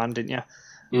your old man, didn't you?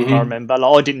 Mm-hmm. I remember.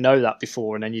 Like, I didn't know that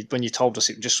before, and then when you told us,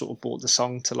 it just sort of brought the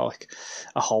song to like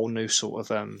a whole new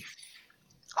sort of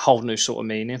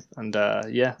meaning. And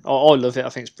yeah, I love it. I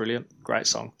think it's brilliant. Great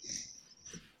song.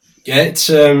 Yeah, it's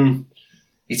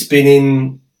been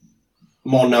in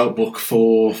my notebook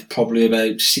for probably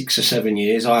about 6 or 7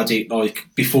 years. I had it like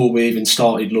before we even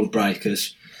started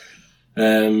Lovebreakers.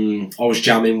 I was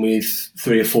jamming with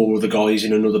 3 or 4 other guys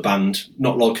in another band,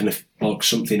 not like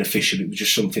something official. It was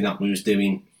just something that we was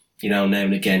doing, now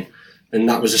and again. And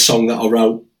that was a song that I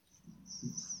wrote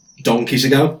donkeys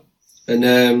ago. And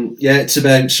yeah, it's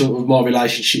about sort of my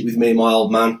relationship with me and my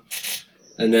old man.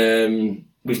 And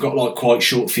we've got like quite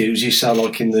short fuses. So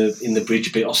like in the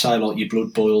bridge bit, I'll say like your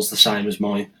blood boils the same as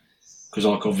mine, because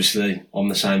like obviously I'm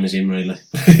the same as him really.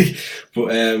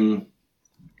 But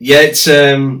yeah, it's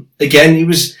again, it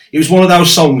was one of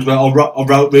those songs where I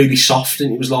wrote really soft,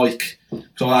 and it was like,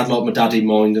 because I had like my dad in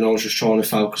mind, and I was just trying to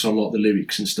focus on like the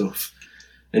lyrics and stuff.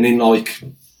 And in like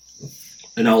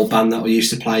an old band that I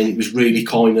used to play, and it was really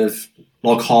kind of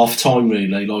like half time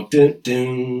really, like dun,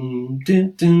 dun,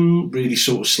 dun, dun, really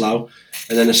sort of slow.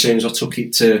 And then as soon as I took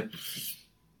it to,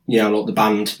 like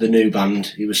the new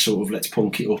band, it was sort of, let's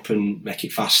punk it up and make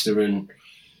it faster and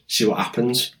see what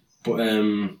happens. But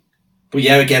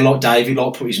yeah, again, like Davey,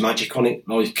 like put his magic on it.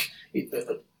 Like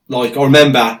I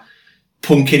remember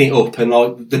punking it up, and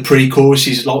like the pre-chorus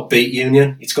is like Beat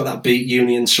Union. It's got that Beat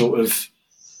Union sort of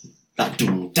that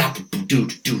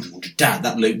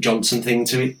that Luke Johnson thing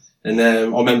to it. And I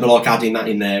remember like adding that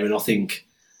in there, and I think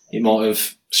it might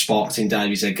have sparked in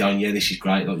Davey's head going, yeah, this is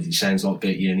great, like it sounds like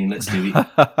Beat Union, let's do it.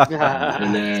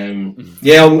 And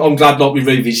yeah, I'm glad like we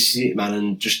revisited it, man,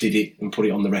 and just did it and put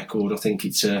it on the record. I think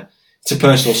it's a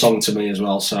personal song to me as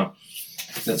well, so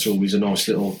that's always a nice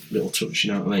little touch,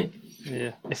 you know what I mean?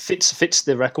 Yeah, it fits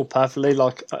the record perfectly.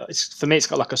 Like for me, it's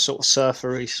got like a sort of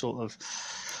surfery sort of,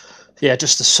 yeah,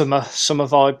 just a summer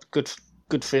vibe, good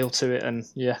feel to it, and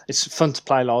yeah, it's fun to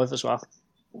play live as well.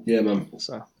 Yeah, man.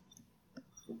 So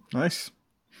nice.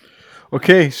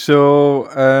 Okay,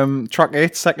 so track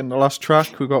 8, second to last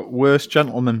track, we got Worst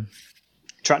Gentleman.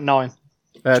 Track 9.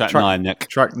 Track 9, Nick.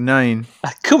 Track 9.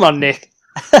 Come on, Nick.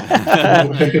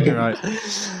 Right.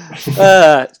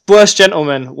 Worst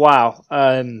Gentleman. Wow.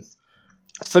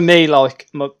 For me, like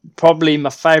probably my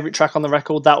favourite track on the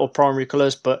record, that or Primary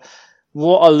Colours, but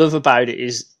what I love about it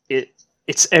is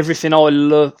it's everything I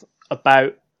love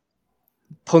about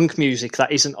punk music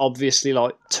that isn't obviously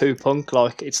like too punk.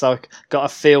 Like it's like got a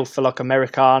feel for like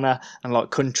Americana and like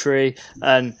country,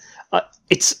 and I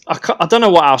don't know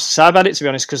what else to say about it, to be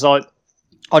honest, because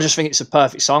I just think it's a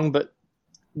perfect song. But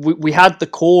we had the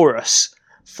chorus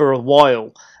for a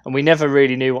while and we never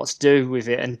really knew what to do with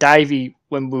it. And Davey,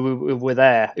 when we were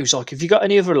there, he was like, have you got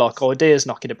any other like ideas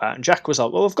knocking about? And Jack was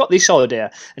like, well, I've got this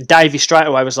idea. And Davey straight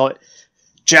away was like,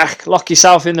 Jack, lock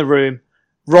yourself in the room,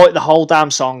 write the whole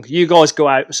damn song. You guys go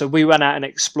out. So we went out and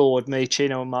explored, me,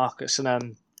 Chino and Marcus,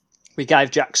 and we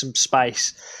gave Jack some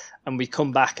space, and we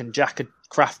come back and Jack had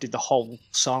crafted the whole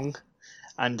song,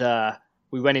 and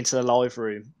we went into the live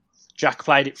room. Jack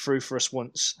played it through for us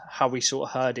once, how we sort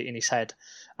of heard it in his head,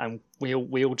 and we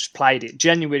all just played it.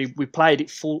 Genuinely, we played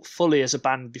it fully as a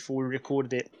band before we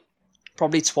recorded it,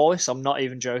 probably twice. I'm not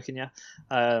even joking,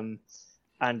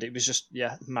 and it was just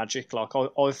magic. Like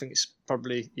I think it's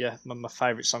probably my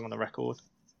favourite song on the record.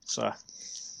 So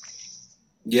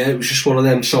yeah, it was just one of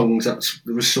them songs that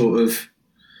was sort of,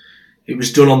 it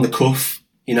was done on the cuff.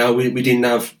 You know, we didn't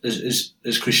have,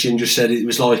 as Christian just said, it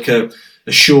was like a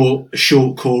short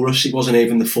chorus. It wasn't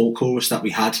even the full chorus that we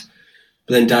had.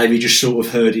 But then Davey just sort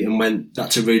of heard it and went,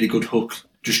 that's a really good hook,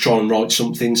 just try and write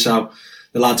something. So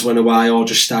the lads went away. I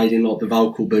just stayed in like the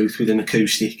vocal booth with an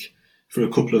acoustic for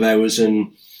a couple of hours,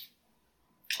 and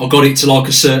I got it to like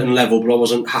a certain level, but I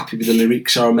wasn't happy with the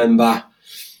lyrics. I remember,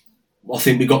 I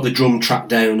think we got the drum track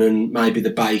down and maybe the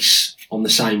bass on the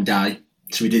same day.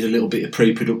 So we did a little bit of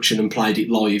pre-production and played it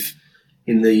live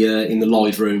in the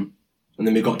live room. And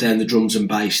then we got down the drums and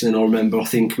bass. And then I remember, I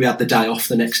think we had the day off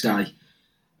the next day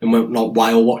and went like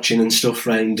whale watching and stuff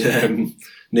around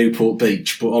Newport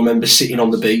Beach. But I remember sitting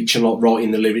on the beach and like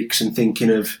writing the lyrics and thinking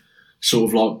of sort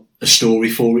of like a story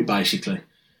for it, basically.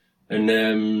 And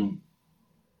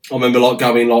I remember like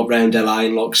going like round LA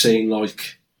and like seeing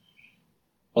like,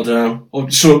 I don't know,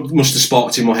 someone must have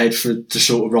sparked in my head to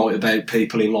sort of write about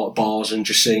people in like bars and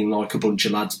just seeing like a bunch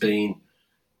of lads being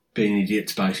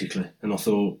idiots, basically. And I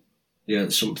thought, yeah,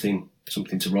 there's something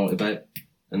to write about.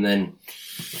 And then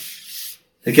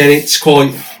again, it's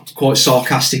quite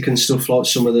sarcastic and stuff, like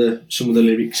some of the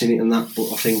lyrics in it and that.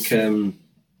 But I think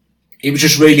it was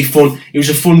just really fun. It was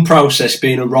a fun process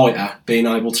being a writer, being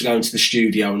able to go into the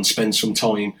studio and spend some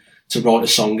time to write a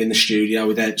song in the studio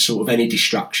without sort of any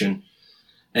distraction,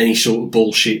 any sort of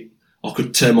bullshit. I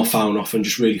could turn my phone off and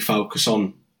just really focus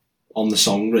on the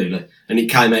song, really. And it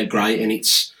came out great, and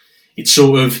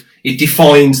it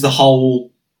defines the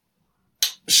whole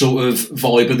sort of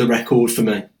vibe of the record for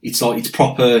me. It's like, it's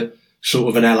proper sort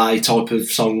of an LA type of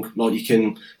song. Like, you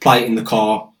can play it in the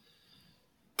car,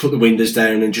 put the windows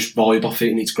down and just vibe off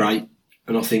it, and it's great.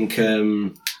 And I think, I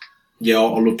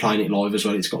love playing it live as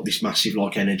well. It's got this massive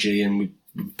like energy, and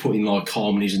we're putting like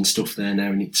harmonies and stuff there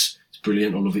now, and it's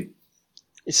brilliant. I love it.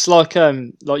 It's like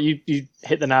you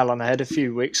hit the nail on the head a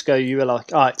few weeks ago. You were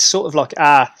like, it's sort of like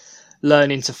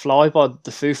Learning to Fly by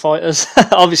the Foo Fighters.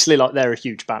 Obviously, like, they're a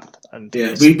huge band. And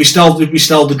we stole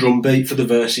the drum beat for the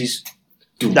verses.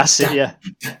 That's it, yeah.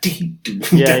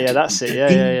 Yeah, that's it,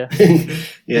 yeah.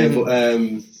 Yeah, but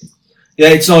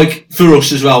it's like, for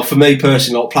us as well, for me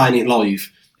personally, like playing it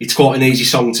live, it's quite an easy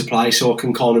song to play, so I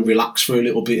can kind of relax for a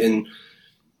little bit, and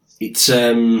it's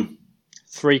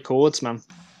 3 chords, man.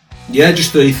 Yeah,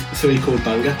 just the 3 chord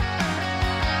banger.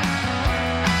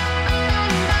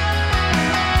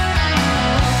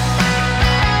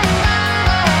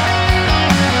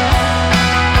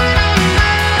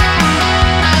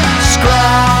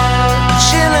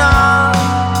 Scratching on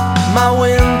my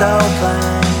window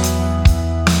pane,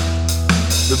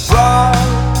 the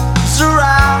bars are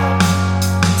out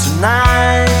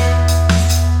tonight.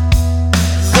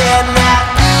 They're not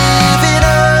giving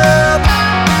up,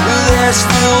 they're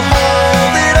still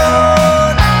holding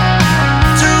on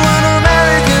to an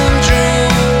American dream.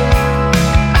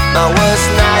 My worst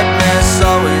nightmare, so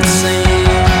it seems.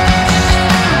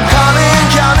 Coming,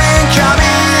 coming,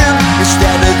 coming,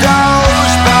 instead of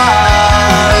those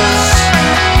bars.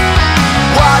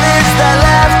 What is there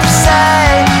left to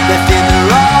say? They think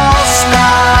they're all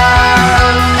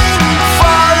stars.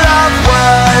 For love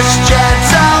was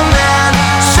gentlemen,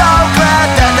 so glad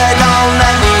that they don't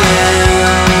let me in.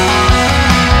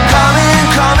 Coming,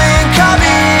 coming,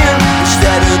 coming,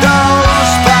 instead of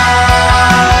those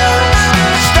bars.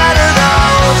 Instead of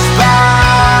those bars.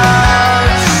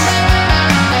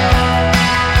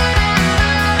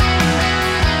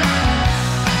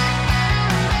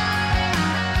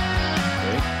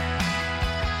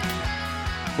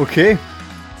 Okay,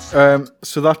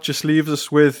 so that just leaves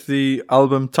us with the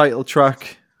album title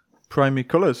track, Primary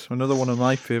Colours, another one of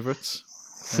my favourites.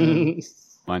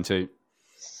 Mine too.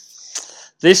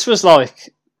 This was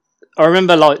like, I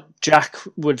remember like Jack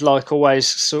would like always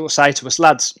sort of say to us,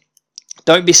 lads,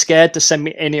 don't be scared to send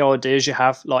me any ideas you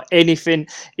have, like anything.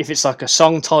 If it's like a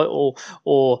song title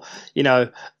or, you know,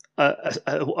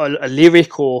 a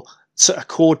lyric or a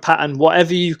chord pattern,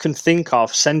 whatever you can think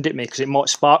of, send it me because it might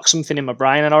spark something in my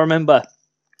brain. And I remember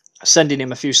sending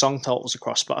him a few song titles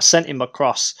across, but I sent him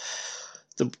across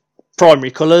the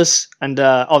Primary Colours, and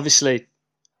obviously,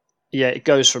 yeah, it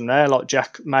goes from there. Like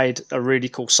Jack made a really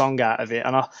cool song out of it,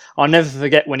 and I'll never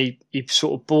forget when he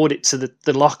sort of brought it to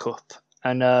the lockup,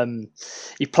 and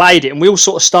he played it, and we all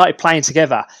sort of started playing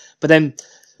together. But then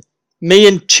me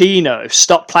and Chino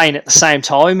stopped playing at the same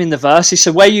time in the verses.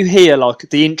 So where you hear like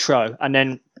the intro, and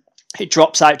then it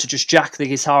drops out to just Jack, the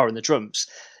guitar, and the drums.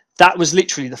 That was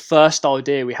literally the first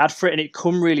idea we had for it, and it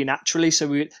come really naturally. So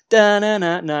we went,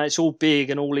 da-na-na-na, it's all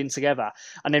big and all in together.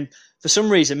 And then for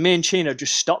some reason, me and Chino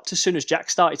just stopped as soon as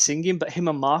Jack started singing, but him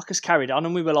and Marcus carried on,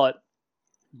 and we were like,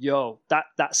 yo,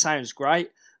 that sounds great.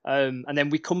 And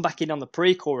then we come back in on the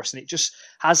pre-chorus, and it just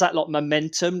has that like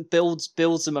momentum, builds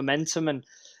the momentum. And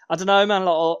I don't know, man,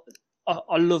 like,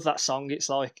 I love that song. It's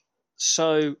like,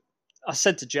 so I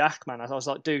said to Jack, man, I was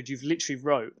like, dude, you've literally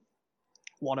wrote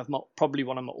probably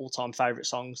one of my all-time favorite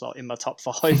songs, like in my top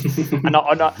 5. And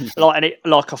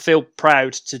I feel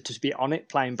proud to be on it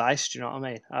playing bass. Do you know what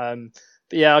I mean?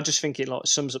 But yeah, I just think it like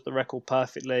sums up the record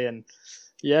perfectly. And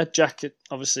yeah, Jack,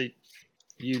 obviously,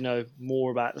 you know more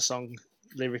about the song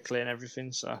lyrically and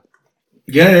everything. So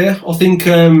yeah, I think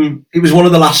it was one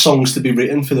of the last songs to be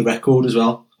written for the record as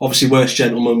well. Obviously, Worst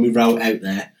Gentleman we wrote out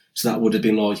there, so that would have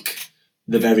been like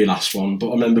the very last one. But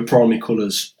I remember Primary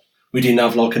Colours, we didn't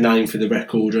have like a name for the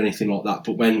record or anything like that.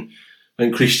 But when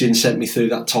Christian sent me through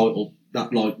that title,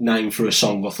 that like name for a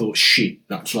song, I thought, shit,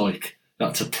 that's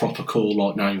a proper cool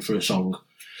like name for a song.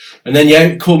 And then yeah,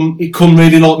 it come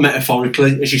really like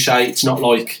metaphorically, as you say. It's not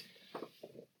like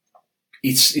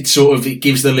it's sort of, it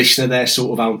gives the listener their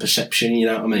sort of own perception. You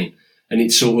know what I mean? And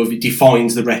it sort of, it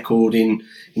defines the record in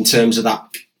terms of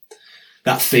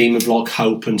that theme of like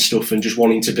hope and stuff, and just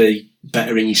wanting to be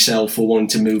better in yourself or wanting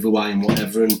to move away and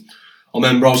whatever. And I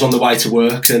remember I was on the way to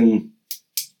work, and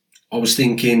I was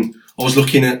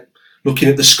looking at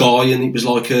the sky, and it was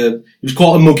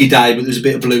quite a muggy day, but there was a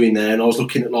bit of blue in there, and I was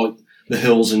looking at like the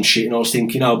hills and shit, and I was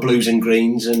thinking, oh, blues and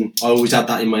greens, and I always had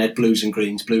that in my head, blues and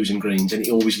greens, and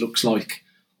it always looks like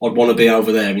I'd want to be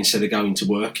over there instead of going to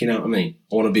work, you know what I mean?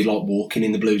 I want to be like walking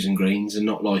in the blues and greens and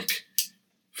not like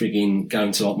frigging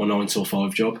going to like my 9 till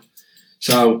 5 job.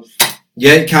 So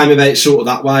yeah, it came about sort of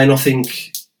that way, and I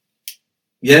think,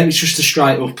 yeah, it's just a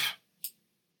straight up,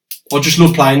 I just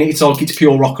love playing it. It's like, it's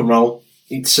pure rock and roll.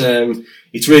 It's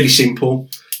really simple.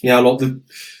 You know, like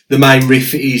the main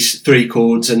riff is 3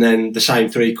 chords and then the same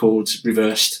 3 chords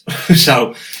reversed.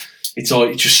 So it's like,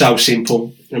 it's just so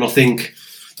simple. And I think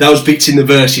those bits in the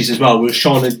verses as well, we were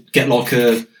trying to get like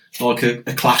a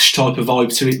Clash type of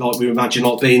vibe to it. Like we imagine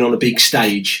like being on a big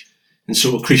stage and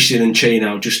sort of Christian and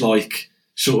Chino just like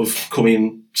sort of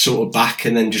coming sort of back,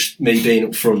 and then just me being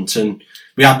up front. And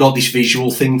we had like this visual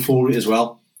thing for it as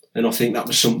well. And I think that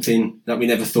was something that we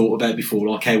never thought about before.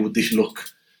 Like, how would this look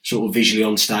sort of visually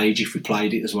on stage if we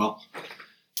played it as well?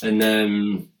 And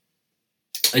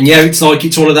yeah, it's like,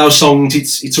 it's one of those songs,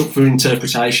 it's up for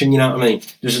interpretation, you know what I mean?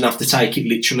 It doesn't have to take it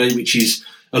literally, which is,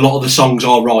 a lot of the songs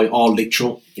are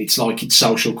literal. It's like, it's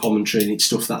social commentary and it's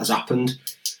stuff that has happened.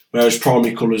 Whereas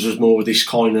Primary Colours was more of this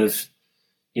kind of,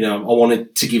 you know, I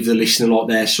wanted to give the listener like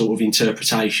their sort of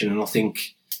interpretation, and I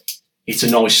think it's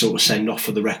a nice sort of send off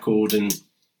for the record, and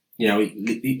you know,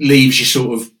 it leaves you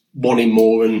sort of wanting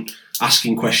more and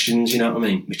asking questions, you know what I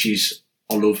mean? Which is,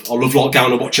 I love like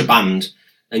going to watch a band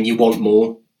and you want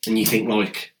more, and you think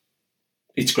like,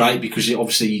 it's great because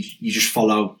obviously you just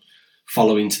follow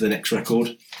into the next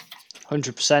record.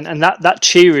 100%. And that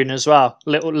cheering as well,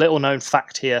 little known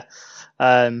fact here,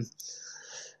 the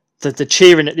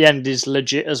cheering at the end is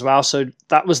legit as well. So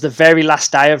that was the very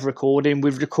last day of recording.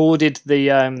 We've recorded the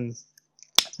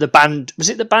band, was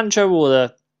it the banjo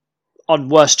or on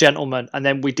Worst Gentleman, and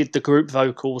then we did the group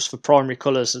vocals for Primary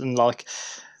Colours, and like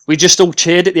we just all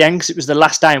cheered at the end because it was the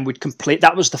last day and we'd complete.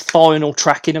 That was the final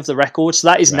tracking of the record, so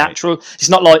that is natural. It's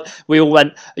not like we all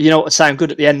went, you know what would sound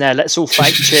good at the end there, let's all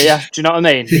fake cheer. Do you know what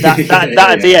I mean? That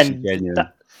at the end,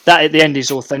 that at the end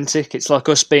is authentic. It's like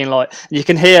us being like, you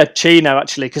can hear Chino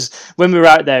actually, because when we were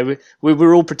out there, we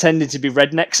were all pretending to be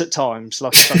rednecks at times,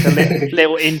 like a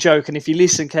little in joke. And if you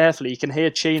listen carefully, you can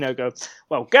hear Chino go,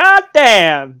 "Well,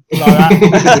 goddamn," like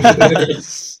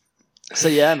that. So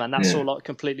yeah, man, that's Yeah. all like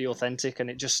completely authentic, and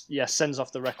it just sends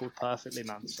off the record perfectly,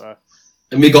 man. So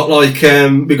And we got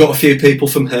we got a few people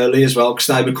from Hurley as well, because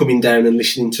they were coming down and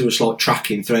listening to us like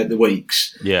tracking throughout the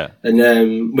weeks. Yeah.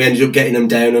 And we ended up getting them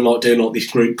down and like doing like this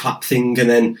group clap thing, and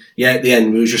then at the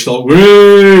end we was just like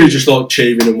woo, just like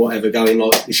cheering and whatever, going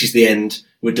like this is the end,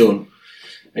 we're done.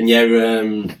 And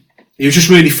it was just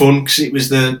really fun because it was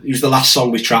the last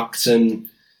song we tracked, and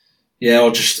I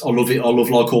love it. I love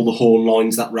like all the horn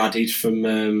lines that radded from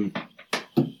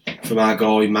our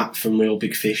guy Matt from Real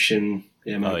Big Fish, and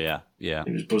man. Oh yeah.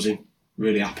 It was buzzing.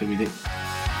 Really happy with it.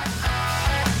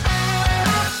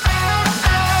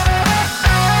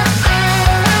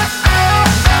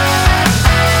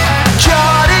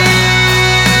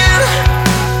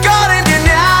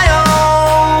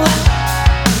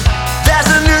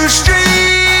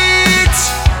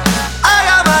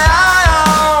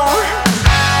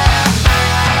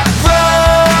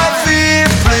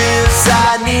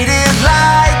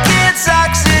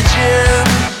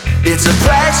 It's a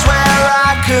place where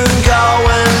I can go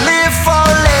and live for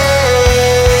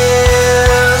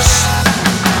less.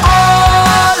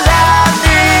 All I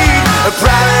need are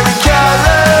primary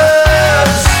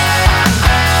colours,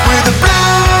 with the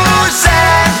blues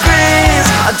and greens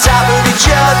on top of each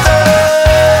other.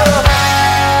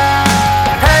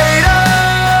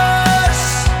 Haters,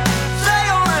 they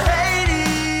gonna hate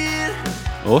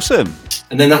it. Awesome.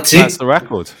 And then that's That's it. the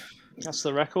record. that's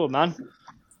the record, man.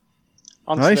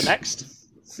 On to Nice. the next.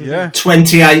 Yeah.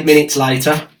 28 minutes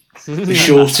later, the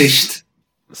shortest.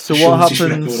 So what shortest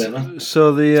record happens? ever.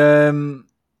 So the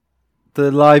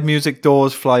live music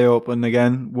doors fly open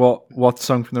again. What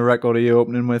song from the record are you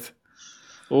opening with?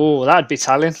 Oh, that'd be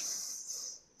Italian.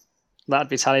 That'd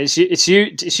be Italian. It's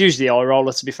usually eye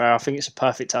roller. To be fair, I think it's a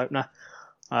perfect opener.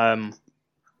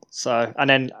 So, and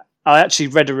then I actually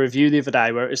read a review the other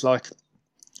day where it was like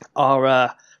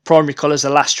our Primary Colours, the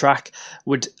last track,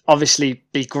 would obviously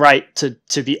be great to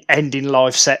be ending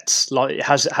live sets. Like it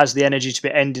has the energy to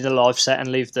be ending a live set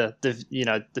and leave the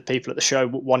people at the show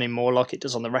wanting more, like it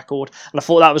does on the record. And I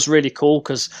thought that was really cool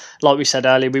because, like we said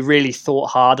earlier, we really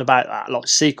thought hard about that. Like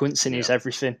sequencing is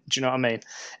everything. Do you know what I mean?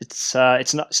 It's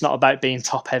not about being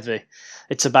top heavy.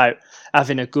 It's about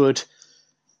having a good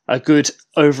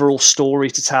overall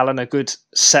story to tell and a good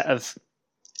set of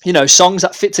songs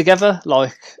that fit together.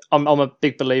 Like I'm a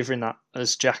big believer in that,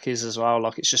 as Jack is as well.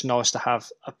 Like it's just nice to have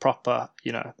a proper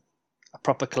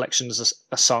collection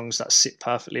of songs that sit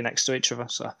perfectly next to each other.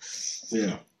 So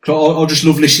Yeah. I just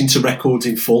love listening to records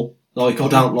in full. Like I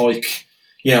don't like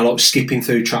skipping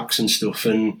through tracks and stuff.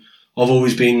 And I've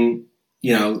always been,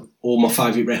 all my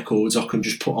favourite records I can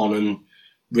just put on and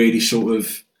really sort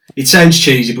of. It sounds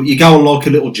cheesy, but you go on like a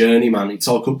little journey, man. It's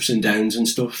like ups and downs and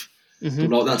stuff. Mm-hmm.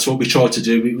 But like that's what we tried to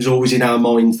do. It was always in our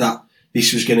minds that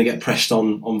this was going to get pressed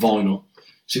on vinyl.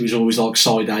 So it was always like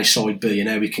side A, side B, and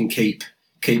how we can keep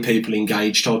people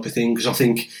engaged type of thing. Because I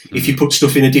think if you put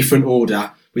stuff in a different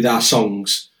order with our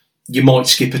songs, you might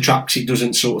skip a track 'cause it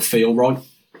doesn't sort of feel right.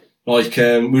 Like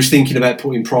we was thinking about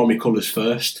putting Primary Colours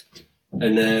first,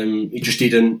 and it just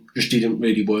didn't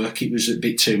really work. It was a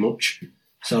bit too much.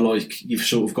 So like you've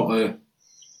sort of got to.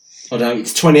 I don't know,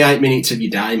 it's 28 minutes of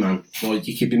your day, man. Like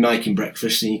you could be making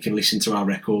breakfast and you can listen to our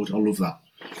record. I love that.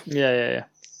 yeah.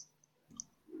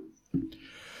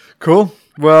 Cool.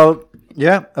 Well,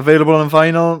 yeah, available on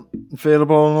vinyl,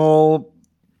 available on all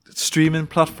streaming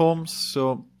platforms.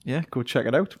 So yeah, go check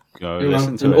it out. Go Yeah, listen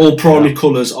man. to And it. all primary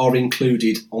colours are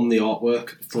included on the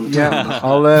artwork front. Yeah,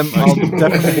 I'll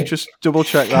definitely just double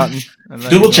check that and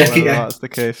let Double you know check it, whether yeah. that's the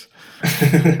case.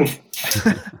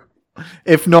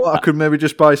 If not, I could maybe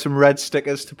just buy some red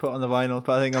stickers to put on the vinyl,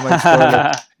 but I think I might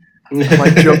spoil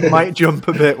it. Might jump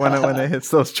a bit when it hits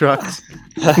those tracks.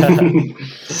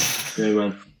 Yeah,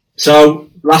 man. So,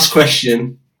 last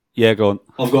question. Yeah, go on.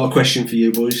 I've got a question for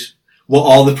you, boys. What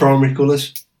are the primary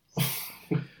colours?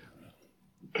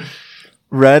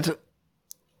 Red,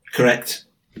 Correct.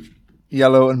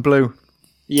 yellow, and blue.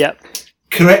 Yep.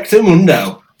 Correct,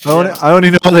 Mundo. I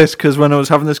only know this because when I was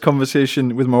having this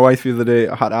conversation with my wife the other day,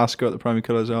 I had to ask her what the primary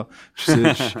colours are.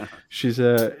 She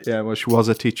was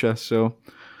a teacher, so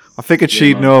I figured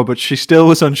she'd man. know, but she still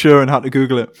was unsure and had to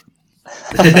Google it.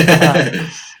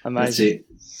 That's Amazing. it.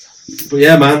 But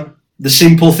yeah, man, the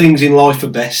simple things in life are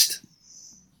best.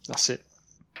 That's it.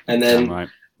 And then Damn right.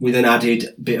 with an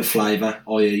added bit of flavour,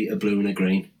 i.e. a blue and a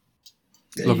green.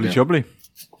 There you Lovely go. jubbly.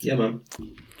 Yeah, man.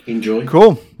 Enjoy.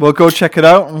 Cool. Well, go check it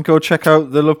out and go check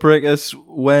out the Lovebreakers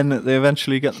when they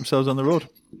eventually get themselves on the road.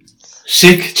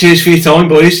 Sick. Cheers for your time,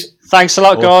 boys. Thanks a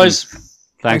lot, Awesome. guys.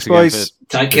 Thanks boys. again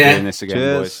Take for doing care. this again,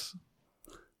 Cheers. boys.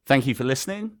 Thank you for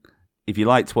listening. if you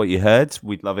liked what you heard,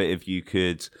 we'd love it if you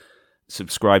could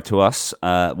subscribe to us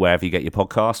wherever you get your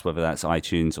podcast, whether that's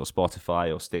iTunes or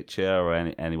Spotify or Stitcher or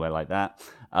anywhere like that.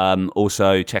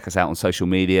 Also, check us out on social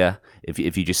media. If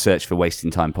you just search for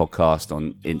Wasting Time Podcast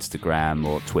on Instagram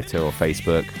or Twitter or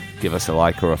Facebook, give us a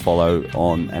like or a follow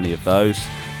on any of those.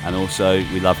 And also,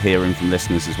 we love hearing from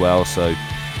listeners as well. So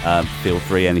feel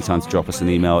free anytime to drop us an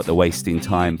email at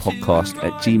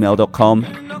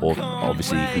thewastingtimepodcast@gmail.com, or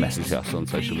obviously you can message us on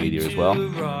social media as well.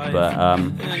 But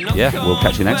yeah, we'll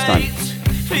catch you next time.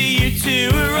 For you to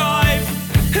arrive.